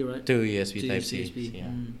USB, right? Two USB To Type C. USB. Yeah.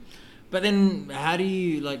 But then, how do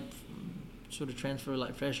you like sort of transfer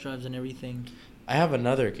like flash drives and everything? I have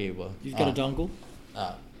another cable. You've got a dongle.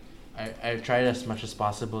 I tried as much as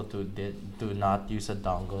possible to not use a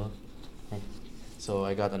dongle. So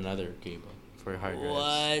I got another cable for hard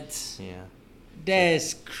drives. What? Yeah.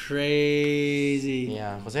 That's crazy.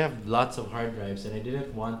 Yeah, because I have lots of hard drives and I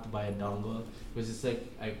didn't want to buy a dongle because it's like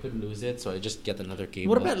I could lose it, so I just get another cable.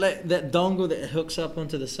 What about like that dongle that hooks up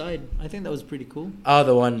onto the side? I think that was pretty cool. Oh,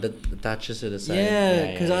 the one that attaches to the side.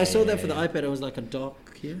 Yeah, because I saw that for the yeah. iPad. It was like a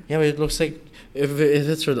dock here. Yeah, but it looks like if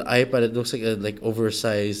it's for the iPad, it looks like a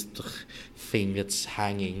oversized thing that's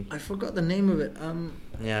hanging. I forgot the name of it.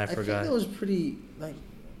 Yeah, I think forgot. that was pretty like.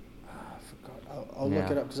 I forgot. I'll look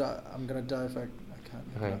Yeah. it up because I'm gonna die if I can't.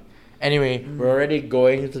 Okay. Anyway, we're already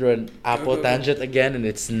going through an Apple tangent again, and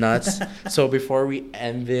it's nuts. So before we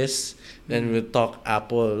end this, then we'll talk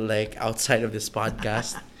Apple like outside of this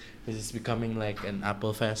podcast, because it's becoming like an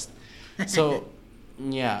Apple fest. So,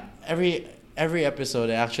 yeah, every episode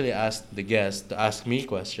I actually ask the guest to ask me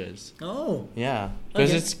questions. Oh. Yeah,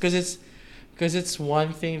 because Okay. it's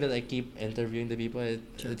one thing that I keep interviewing the people.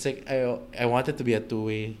 It's like I want it to be a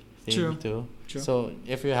two-way thing True. too. True. So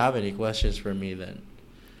if you have any questions for me, then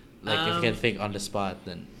if you can Um, think on the spot,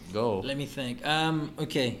 then go. Let me think.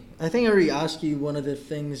 Okay. I think I already asked you one of the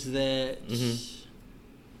things that,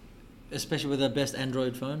 especially with the best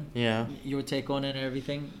Android phone, Yeah. your take on it and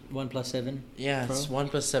everything. OnePlus 7. Yeah, Pro? it's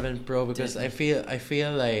OnePlus 7 Pro because Definitely.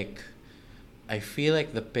 I feel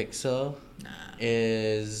like the Pixel Nah.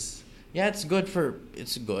 is it's good.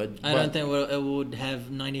 I don't think it would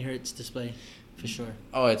have 90 hertz display, for sure.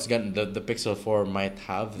 Oh, it's gonna the Pixel 4 might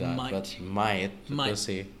have that, but Might. we'll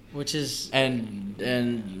see. Which is, And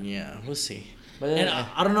yeah, we'll see. But then and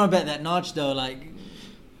I don't know about that notch though. Like,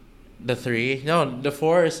 the 3, no, the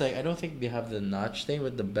 4 is like I don't think they have the notch thing,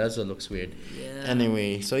 but the bezel looks weird. yeah.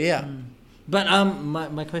 Anyway, so yeah. But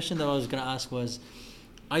my question that I was gonna ask was,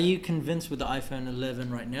 are you convinced with the iPhone 11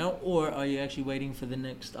 right now, or are you actually waiting for the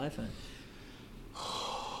next iPhone?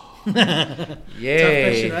 Yay. Tough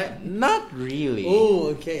question, right? Not really. Oh,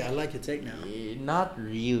 okay. I like your take now. Not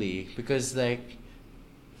really, because like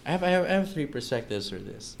I have three perspectives for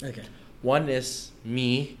this. Okay. One is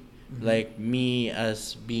me, Mhm. like me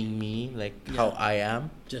as being me, like how Yeah. I am.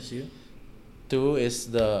 Just you. Two is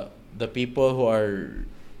the people who are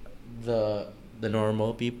the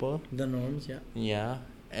normal people. The norms, yeah. Yeah.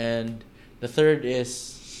 And the third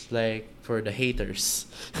is like for the haters.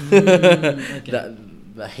 Okay.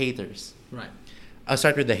 The haters. Right. I'll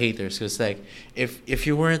start with the haters because like if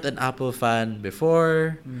you weren't an Apple fan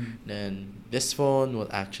before, then this phone will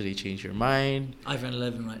actually change your mind. iPhone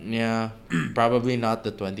 11, right? Yeah, probably not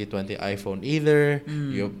the 2020 iPhone either.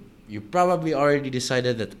 You probably already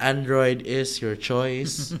decided that Android is your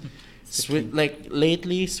choice. Like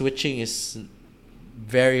lately, switching is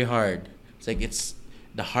very hard. It's like it's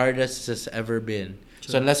the hardest it's ever been.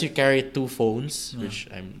 True. So unless you carry two phones, Yeah. which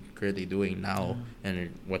I'm currently doing now,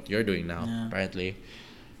 and what you're doing now, Yeah. apparently,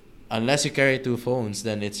 unless you carry two phones,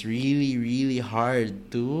 then it's really, really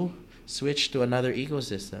hard to switch to another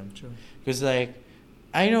ecosystem. True. Because like,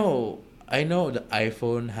 I know the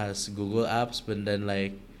iPhone has Google apps, but then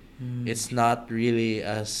like, it's not really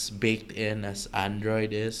as baked in as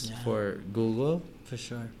Android is Yeah. for Google. For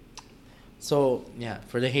sure. So yeah,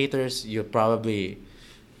 for the haters, you'll probably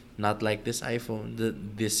not like this iPhone,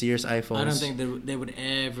 this year's iPhones. I don't think they would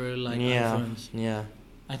ever like yeah, iPhones. yeah.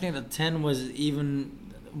 I think the 10 was even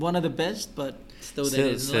one of the best, but still they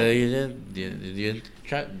didn't Still, like. you didn't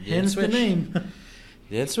try. You didn't Hence the switch. name.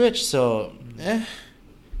 You didn't switch. So,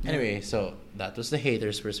 anyway, so that was the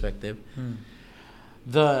haters' perspective.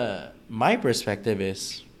 My perspective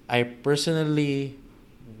is I personally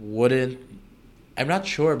wouldn't. I'm not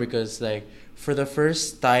sure because like for the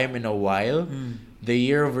first time in a while, the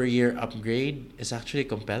year-over-year upgrade is actually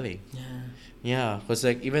compelling. Yeah. Yeah, because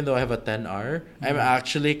like even though I have a 10R, I'm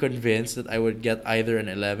actually convinced that I would get either an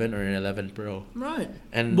 11 or an 11 Pro. Right.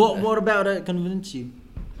 And What about it convinced you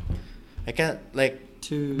I can't like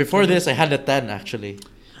to? before this I had a 10 actually.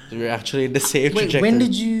 We were actually in the same Wait, trajectory. when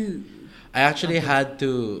did you? I actually had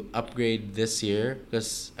to upgrade this year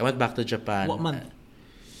because I went back to Japan. What month?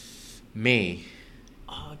 May.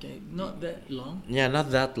 Oh, okay, not that long. Yeah,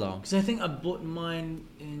 not that long. Because I think I bought mine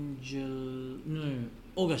in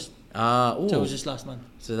August. Ooh. So it was just last month.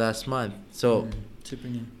 So last month. So, Super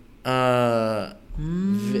new.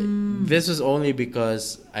 this was only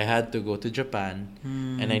because I had to go to Japan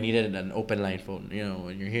and I needed an open line phone. You know,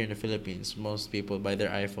 when you're here in the Philippines, most people buy their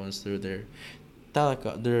iPhones through their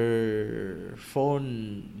telecom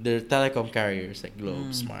carriers like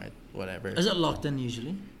Globe, Smart, whatever. Is it locked in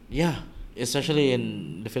usually? Yeah, especially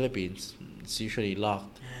in the Philippines, it's usually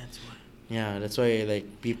locked. Yeah, that's why. Yeah, that's why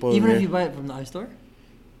like people Even if you buy it from the iStore.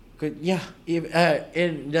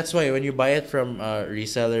 and that's why when you buy it from a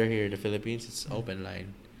reseller here in the Philippines, it's open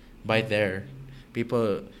line. Buy it there.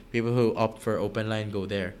 People who opt for open line go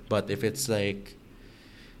there. But if it's like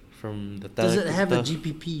from the Does it have a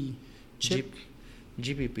GPP chip?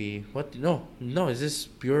 GPP? What? No. Is this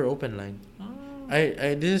pure open line? Oh.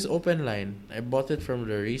 I this is open line. I bought it from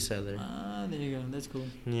the reseller. Ah, there you go. That's cool.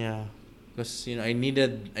 Yeah. because I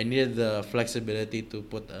needed the flexibility to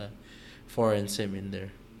put a foreign SIM in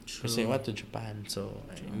there. Because I went to Japan, so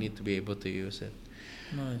I need to be able to use it.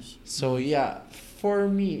 Nice. So yeah, for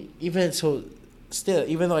me, even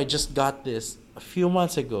though I just got this a few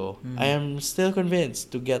months ago, I am still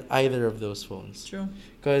convinced to get either of those phones. True.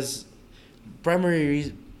 Because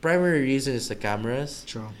primary reason is the cameras,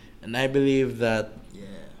 True. and I believe that Yeah.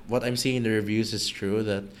 what I'm seeing in the reviews is true,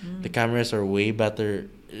 that the cameras are way better,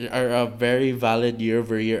 are a very valid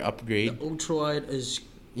year-over-year upgrade. The ultra wide is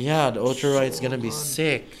Yeah, the ultra wide's so gonna be good.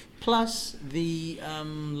 sick. plus the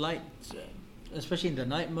light, especially in the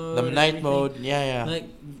night mode. The and night everything. mode, yeah. Like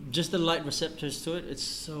just the light receptors to it, it's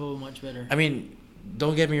so much better. I mean,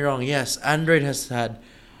 don't get me wrong. Yes, Android has had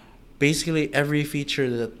basically every feature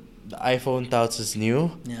that the iPhone touts is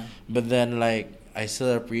new. Yeah. But then, like, I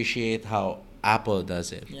still appreciate how Apple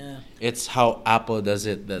does it. Yeah. It's how Apple does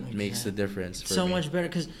it that makes the Exactly. difference for So me. much better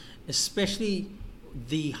because especially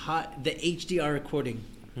the HDR recording.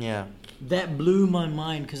 Yeah. That blew my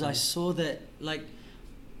mind because I saw that like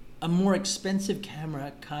a more expensive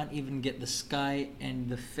camera can't even get the sky and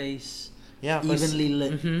the face Yeah. evenly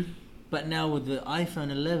lit. Mm-hmm. But now with the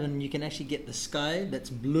iPhone 11, you can actually get the sky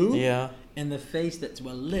that's blue Yeah. and the face that's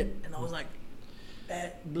well lit. And I was like,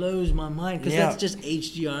 that blows my mind because Yeah. that's just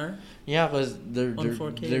HDR. Yeah, because On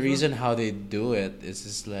 4K the as reason how they do it is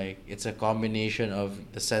just like it's a combination of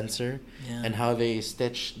the sensor Yeah. and how they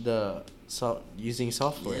stitch using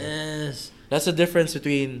software. Yes. That's the difference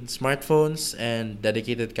between smartphones and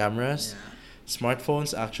dedicated cameras. Yeah.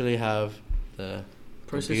 Smartphones actually have the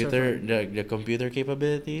Processor the computer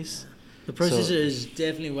capabilities. The processor So- is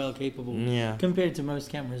definitely well capable Yeah. compared to most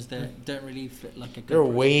cameras that don't really fit like a good They're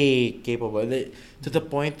processor. way capable. To the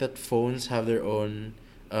point that phones have their own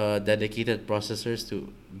dedicated processors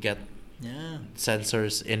to get Yeah.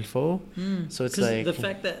 sensors info. So it's 'Cause like the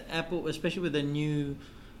fact that Apple, especially with the new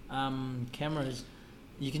cameras,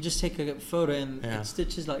 you can just take a photo and Yeah. it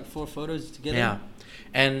stitches like 4 photos together. Yeah,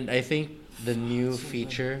 and I think the new So good.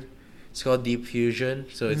 feature, it's called Deep Fusion.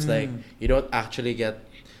 So it's like Mm. you don't actually get.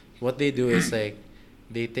 What they do is like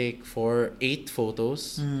they take 8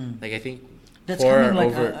 photos. Mm. Like I think That's 4 coming like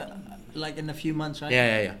over. like in a few months, right?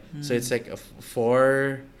 Yeah. So it's like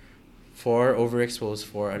 4 overexposed,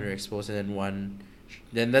 4 underexposed, and then 1.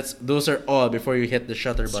 Then those are all before you hit the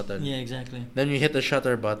shutter button. Yeah, exactly. Then you hit the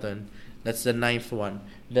shutter button. That's the 9th one.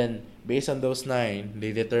 Then based on those 9,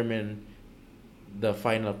 they determine the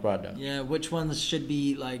final product. Yeah, which ones should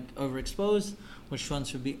be like overexposed, which ones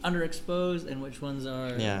should be underexposed, and which ones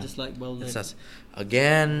are Yeah. just like well lit. It's us.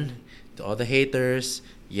 Again, to all the haters,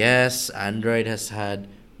 yes, Android has had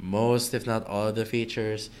most, if not all, of the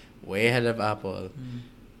features way ahead of Apple.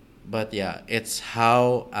 But yeah, it's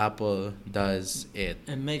how Apple does it.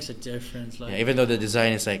 It makes a difference. Like, Yeah, even though the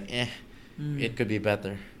design is like, Mm. it could be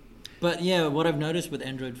better. But yeah, what I've noticed with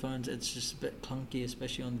Android phones, it's just a bit clunky,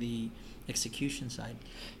 especially on the execution side.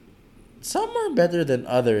 Some are better than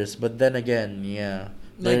others, but then again, yeah,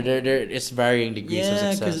 Like- it's varying degrees of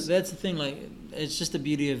Yeah, success. because that's the thing. Like, it's just the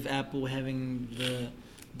beauty of Apple having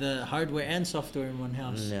the hardware and software in one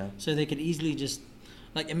house. Yeah. So they could easily just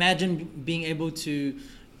like imagine being able to,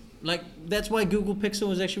 like that's why Google Pixel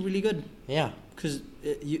was actually really good Yeah. because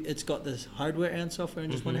it's got this hardware and software in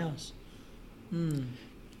just one Mhm. house. Hmm.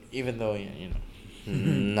 Even though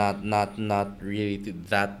not really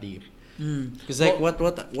that deep. Mm. Because like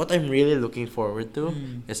what I'm really looking forward to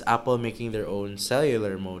is Apple making their own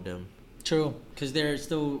cellular modem. True, because they're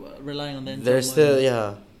still relying on the Intel They're still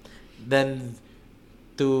modem. Then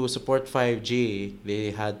to support 5G,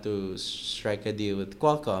 they had to strike a deal with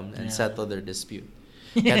Qualcomm and Yeah. settle their dispute.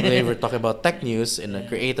 Can't believe we're talking about tech news in a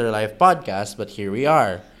Creator Live podcast, but here we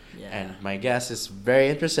are. Yeah. And my guest is very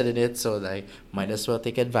interested in it, so I might as well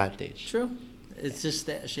take advantage. True. It's just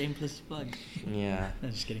that shameless plug. Yeah.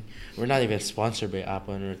 I'm just kidding. We're not even sponsored by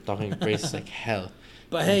Apple, and we're talking praises like hell.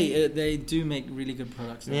 But hey, they do make really good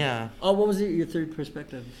products. now. Yeah. Oh, what was your third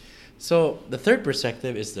perspective? So the third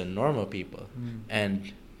perspective is the normal people.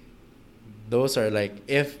 And those are like,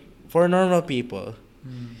 if for normal people,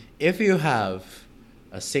 if you have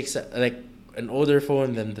a 6, like an older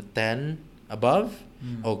phone than the 10 above,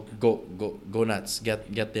 oh, go nuts. Get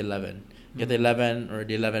the 11. Get the 11 or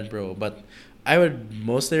the 11 Pro. But I would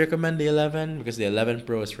mostly recommend the 11 because the 11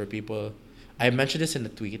 Pro is for people. I mentioned this in the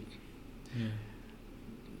tweet.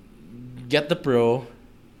 Get the Pro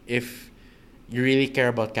if you really care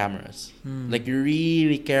about cameras. Like you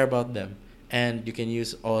really care about them, and you can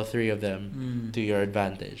use all 3 of them to your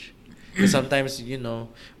advantage. Because sometimes,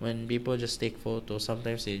 when people just take photos,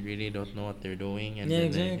 sometimes they really don't know what they're doing. And Yeah, then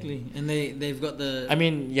exactly. And they've got the. I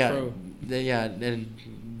mean, yeah, Pro. and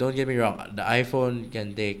don't get me wrong, the iPhone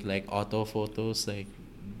can take like auto photos, like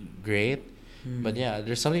great. But yeah,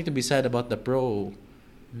 there's something to be said about the Pro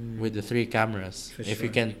with the 3 cameras. For If sure.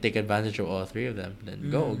 you can take advantage of all 3 of them,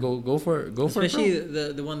 then go for Especially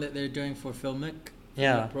Pro. the one that they're doing for Filmic.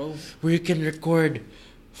 Yeah. Pro. Where you can record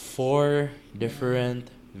 4 different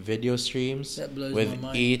video streams That blows with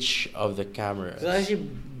my mind. each of the cameras. I actually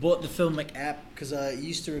bought the Filmic app because I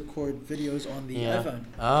used to record videos on the iPhone,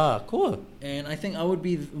 Ah, cool. and I think I would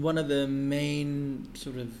be one of the main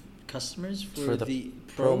sort of customers for the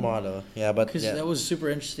Pro model. Yeah, but because yeah. that was super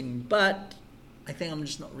interesting. But I think I'm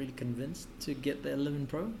just not really convinced to get the 11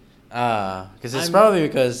 Pro. Because it's I'm- probably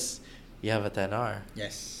because you have a 10R.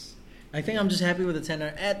 Yes, I think I'm just happy with the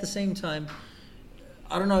 10R. At the same time,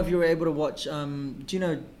 I don't know if you were able to watch. Do you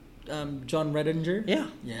know John Redinger? Yeah.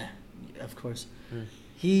 Yeah, of course. Mm.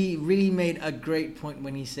 He really made a great point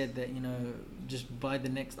when he said that, just buy the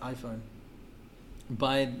next iPhone.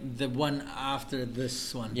 Buy the one after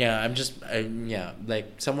this one. Yeah, like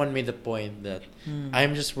someone made the point that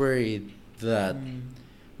I'm just worried that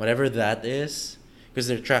whatever that is, because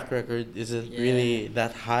their track record isn't really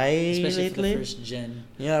that high Especially for the lately. first gen.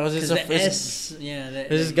 Yeah, it was Because just a the first. S, yeah.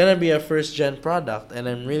 This is gonna be a first gen product, and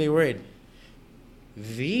I'm really worried.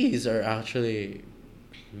 These are actually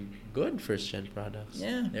good first gen products.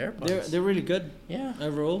 Yeah, the AirPods. they're really good yeah,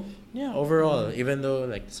 overall. yeah. Overall, even though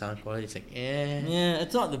like the sound quality is like Yeah,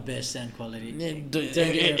 it's not the best sound quality. Yeah, Don't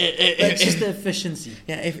get me wrong. But it's just the efficiency.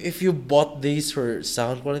 Yeah, if you bought these for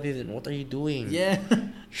sound quality, then what are you doing? Yeah, it's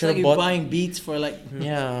Should've like you're bought- buying Beats for like.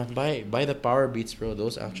 Yeah, buy the Power Beats Pro.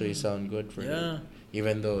 Those actually sound good for Yeah.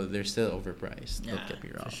 even though they're still overpriced. Yeah, Don't get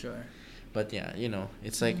me wrong. for sure. But yeah,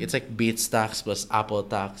 it's like Beats tax plus Apple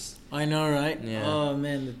tax. I know, right? Yeah. Oh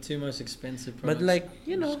man, the 2 most expensive But products. like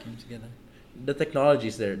just came together. the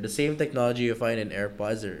technology's there. The same technology you find in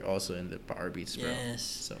AirPods are also in the Power Beats Pro. Yes.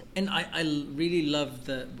 So And I really love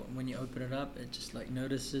the when you open it up, it just like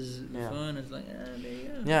notices the Yeah. phone. It's like, there you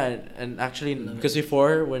go. yeah, and actually, Love because it.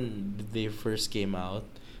 before when they first came out,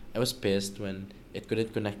 I was pissed when it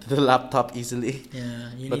couldn't connect to the laptop easily.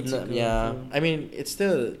 Yeah, you But need to go yeah, through. I mean it's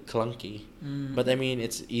still clunky, Mm. but I mean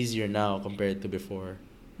it's easier now compared to before.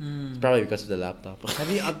 Mm. It's probably because of the laptop.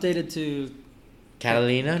 Have you updated to?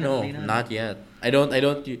 Catalina? No, Catalina? not yet. I don't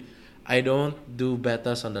do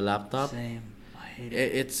betas on the laptop. Same. I hate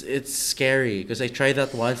it. It's scary because I tried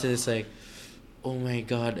that once and it's like, oh my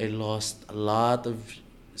god, I lost a lot of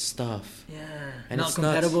stuff. Yeah. And not it's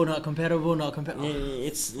compatible. Not compatible. Not compatible.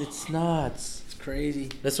 It's nuts. It's crazy.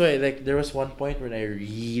 That's why like there was one point when I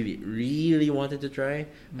really wanted to try.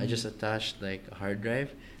 I just attached like a hard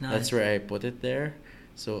drive. Nice. That's where I put it there,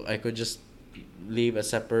 so I could just leave a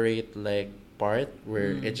separate like part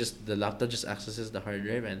where the laptop just accesses the hard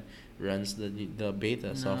drive and runs the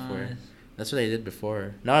beta software. Nice. That's what I did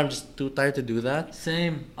before. Now I'm just too tired to do that.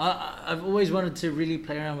 Same. I've always wanted to really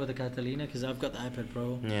play around with the Catalina because I've got the iPad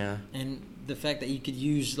Pro, Yeah. and the fact that you could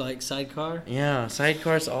use like Sidecar Yeah,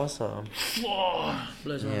 sidecar's awesome.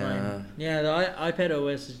 blows my Yeah. mind. Yeah, the iPad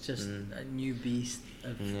OS is just a new beast.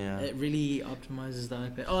 Yeah. It really optimizes the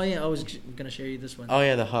iPad. Oh yeah, I was gonna share you this one. Oh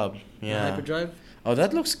yeah, the hub. The Yeah. hyperdrive. Oh,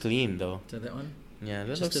 that looks clean though. So that one, Yeah, that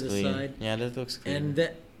Just looks to the clean. side. Yeah, that looks clean. and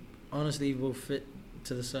that honestly will fit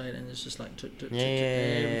to the side, and it's just like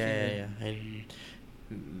Yeah. And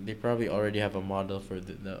they probably already have a model for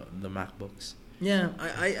the MacBooks. Yeah,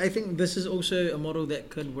 I think this is also a model that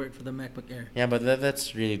could work for the MacBook Air. Yeah, but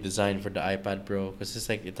that's really designed for the iPad Pro because it's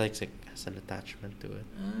like has an attachment to it.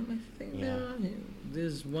 I think Yeah.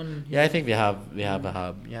 there's one. Yeah, I think they have a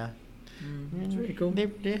hub. Yeah, It's really cool.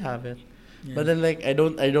 They have it. Yeah. But then like I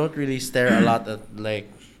don't really stare a lot at like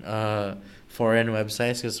foreign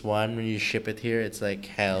websites because one, when you ship it here it's like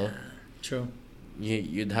hell. True.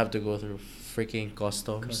 You'd have to go through freaking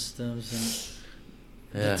customs. Customs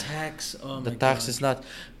and Yeah. the tax. Oh my The tax God. is not.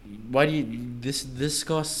 Why do you this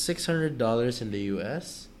costs $600 in the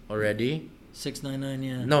U.S. already? $699.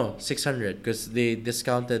 Yeah. No, 600 because they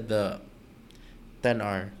discounted the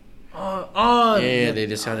 10R. Oh. Yeah, they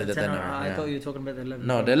discounted the 10R. I Yeah. thought you were talking about the 11.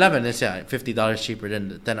 No, the 11 is $50 cheaper than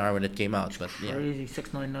the 10R when it came out, but yeah. Crazy,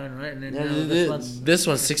 $699, right? And then Yeah, now this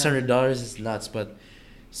one's $600 is nuts, but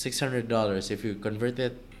 $600 if you convert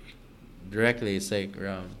it directly, it's like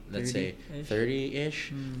around let's say 30-ish?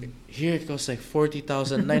 30-ish. Mm. Here it costs like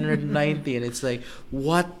 40,990, and it's like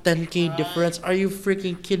what 10K difference? Are you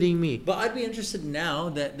freaking kidding me? But I'd be interested now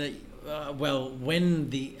that when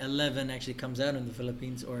the 11 actually comes out in the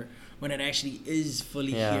Philippines, or when it actually is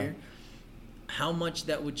fully Yeah. here, how much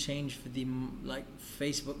that would change for the like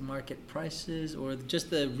Facebook market prices or just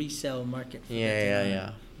the resale market. For that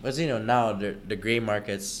design. But now the gray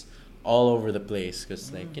market's all over the place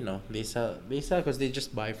because like they sell because they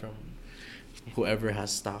just buy from whoever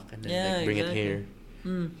has stock and then like bring it here.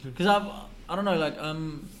 Because I don't know, like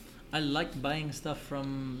I like buying stuff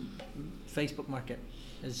from Facebook Market.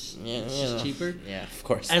 It's just cheaper. Yeah, of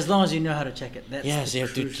course. As long as you know how to check it. That's Yes, the you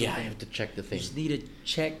have to. crucial Yeah, thing. you have to check the You thing. just need to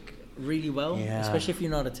check really well, especially if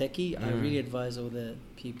you're not a techie. I Mm. really advise all the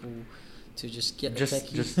people to just get a Just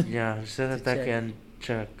techie. just set a to tech check. and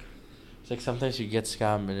check. It's like sometimes you get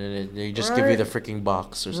scammed and then they just give you the freaking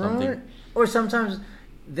box or something. Right. Or sometimes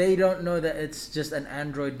they don't know that it's just an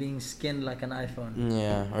Android being skinned like an iPhone.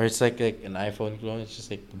 Yeah, or it's like an iPhone clone. It's just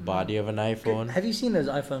like the body of an iPhone. Have you seen those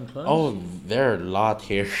iPhone clones? Oh, there are a lot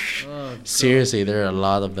here. Oh, God. Seriously, there are a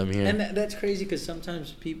lot of them here. And that's crazy because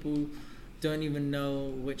sometimes people don't even know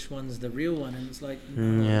which one's the real one, and it's like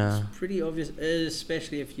Yeah. it's pretty obvious,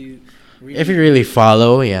 especially if you really If you really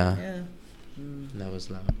follow, yeah. yeah. That was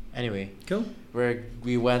loud. Anyway, Cool.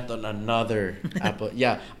 we went on another Apple.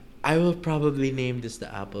 Yeah, I will probably name this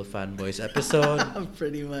the Apple Fanboys episode.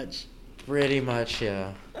 Pretty much. Pretty much,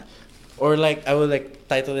 yeah. Or like I would like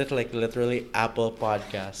title it like literally Apple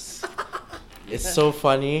Podcasts. It's so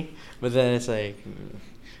funny, but then it's like,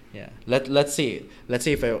 yeah. Let's see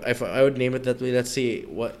if I would name it that way. Let's see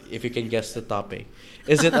what if you can guess the topic.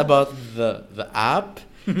 Is it about the app?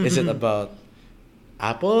 Is it about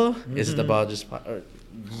Apple? Is it about just or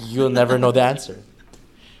you'll never know the answer.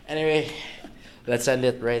 Anyway, let's end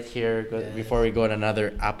it right here before we go on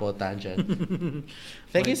another Apple tangent.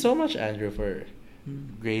 Thank you so much, Andrew, for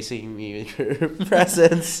gracing me with your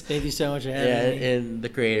presence. Thank you so much for having me. In the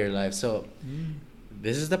creator life. So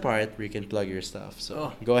this is the part where you can plug your stuff.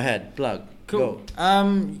 So go ahead, plug. Cool.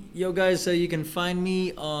 Go. Yo guys, so you can find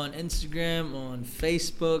me on Instagram, on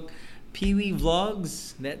Facebook, Pee Wee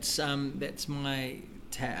Vlogs. That's my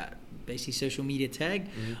basically social media tag.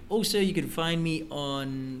 Also, you can find me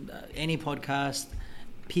on any podcast,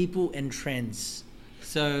 People and Trends.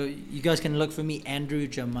 So you guys can look for me, Andrew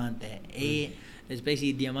Diamante. It's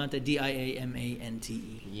basically Diamante, Diamante.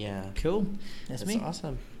 Yeah. Cool. That's me.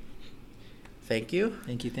 Awesome. Thank you.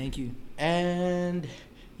 Thank you. And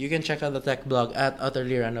you can check out the tech blog at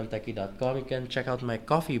utterlyrandomtechie.com. You can check out my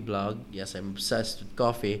coffee blog. Yes, I'm obsessed with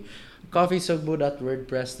coffee.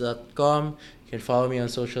 coffeesogbu.wordpress.com. You can follow me on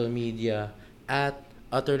social media at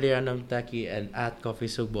utterlyrandomtechie and at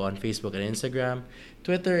coffeesogbu on Facebook and Instagram.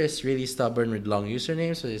 Twitter is really stubborn with long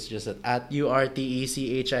usernames, so it's just at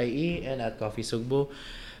URTECHIE and at coffeesogbu.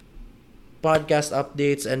 Podcast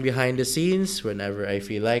updates and behind the scenes whenever I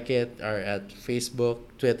feel like it are at Facebook,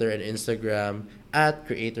 Twitter, and Instagram at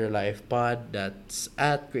Creator Life Pod. That's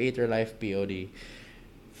at Creator Life POD.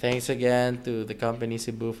 Thanks again to the company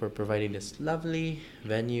Cebu for providing this lovely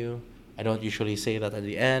venue. I don't usually say that at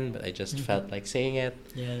the end, but I just felt like saying it.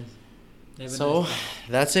 Yes. So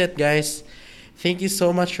that's it, guys. Thank you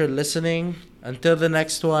so much for listening. Until the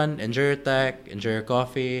next one, enjoy your tech, enjoy your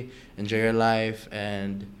coffee, enjoy your life,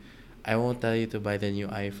 and I won't tell you to buy the new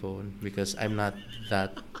iPhone because I'm not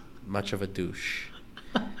that much of a douche.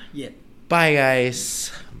 Yeah. Bye,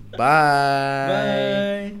 guys. Bye.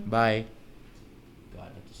 Bye. Bye.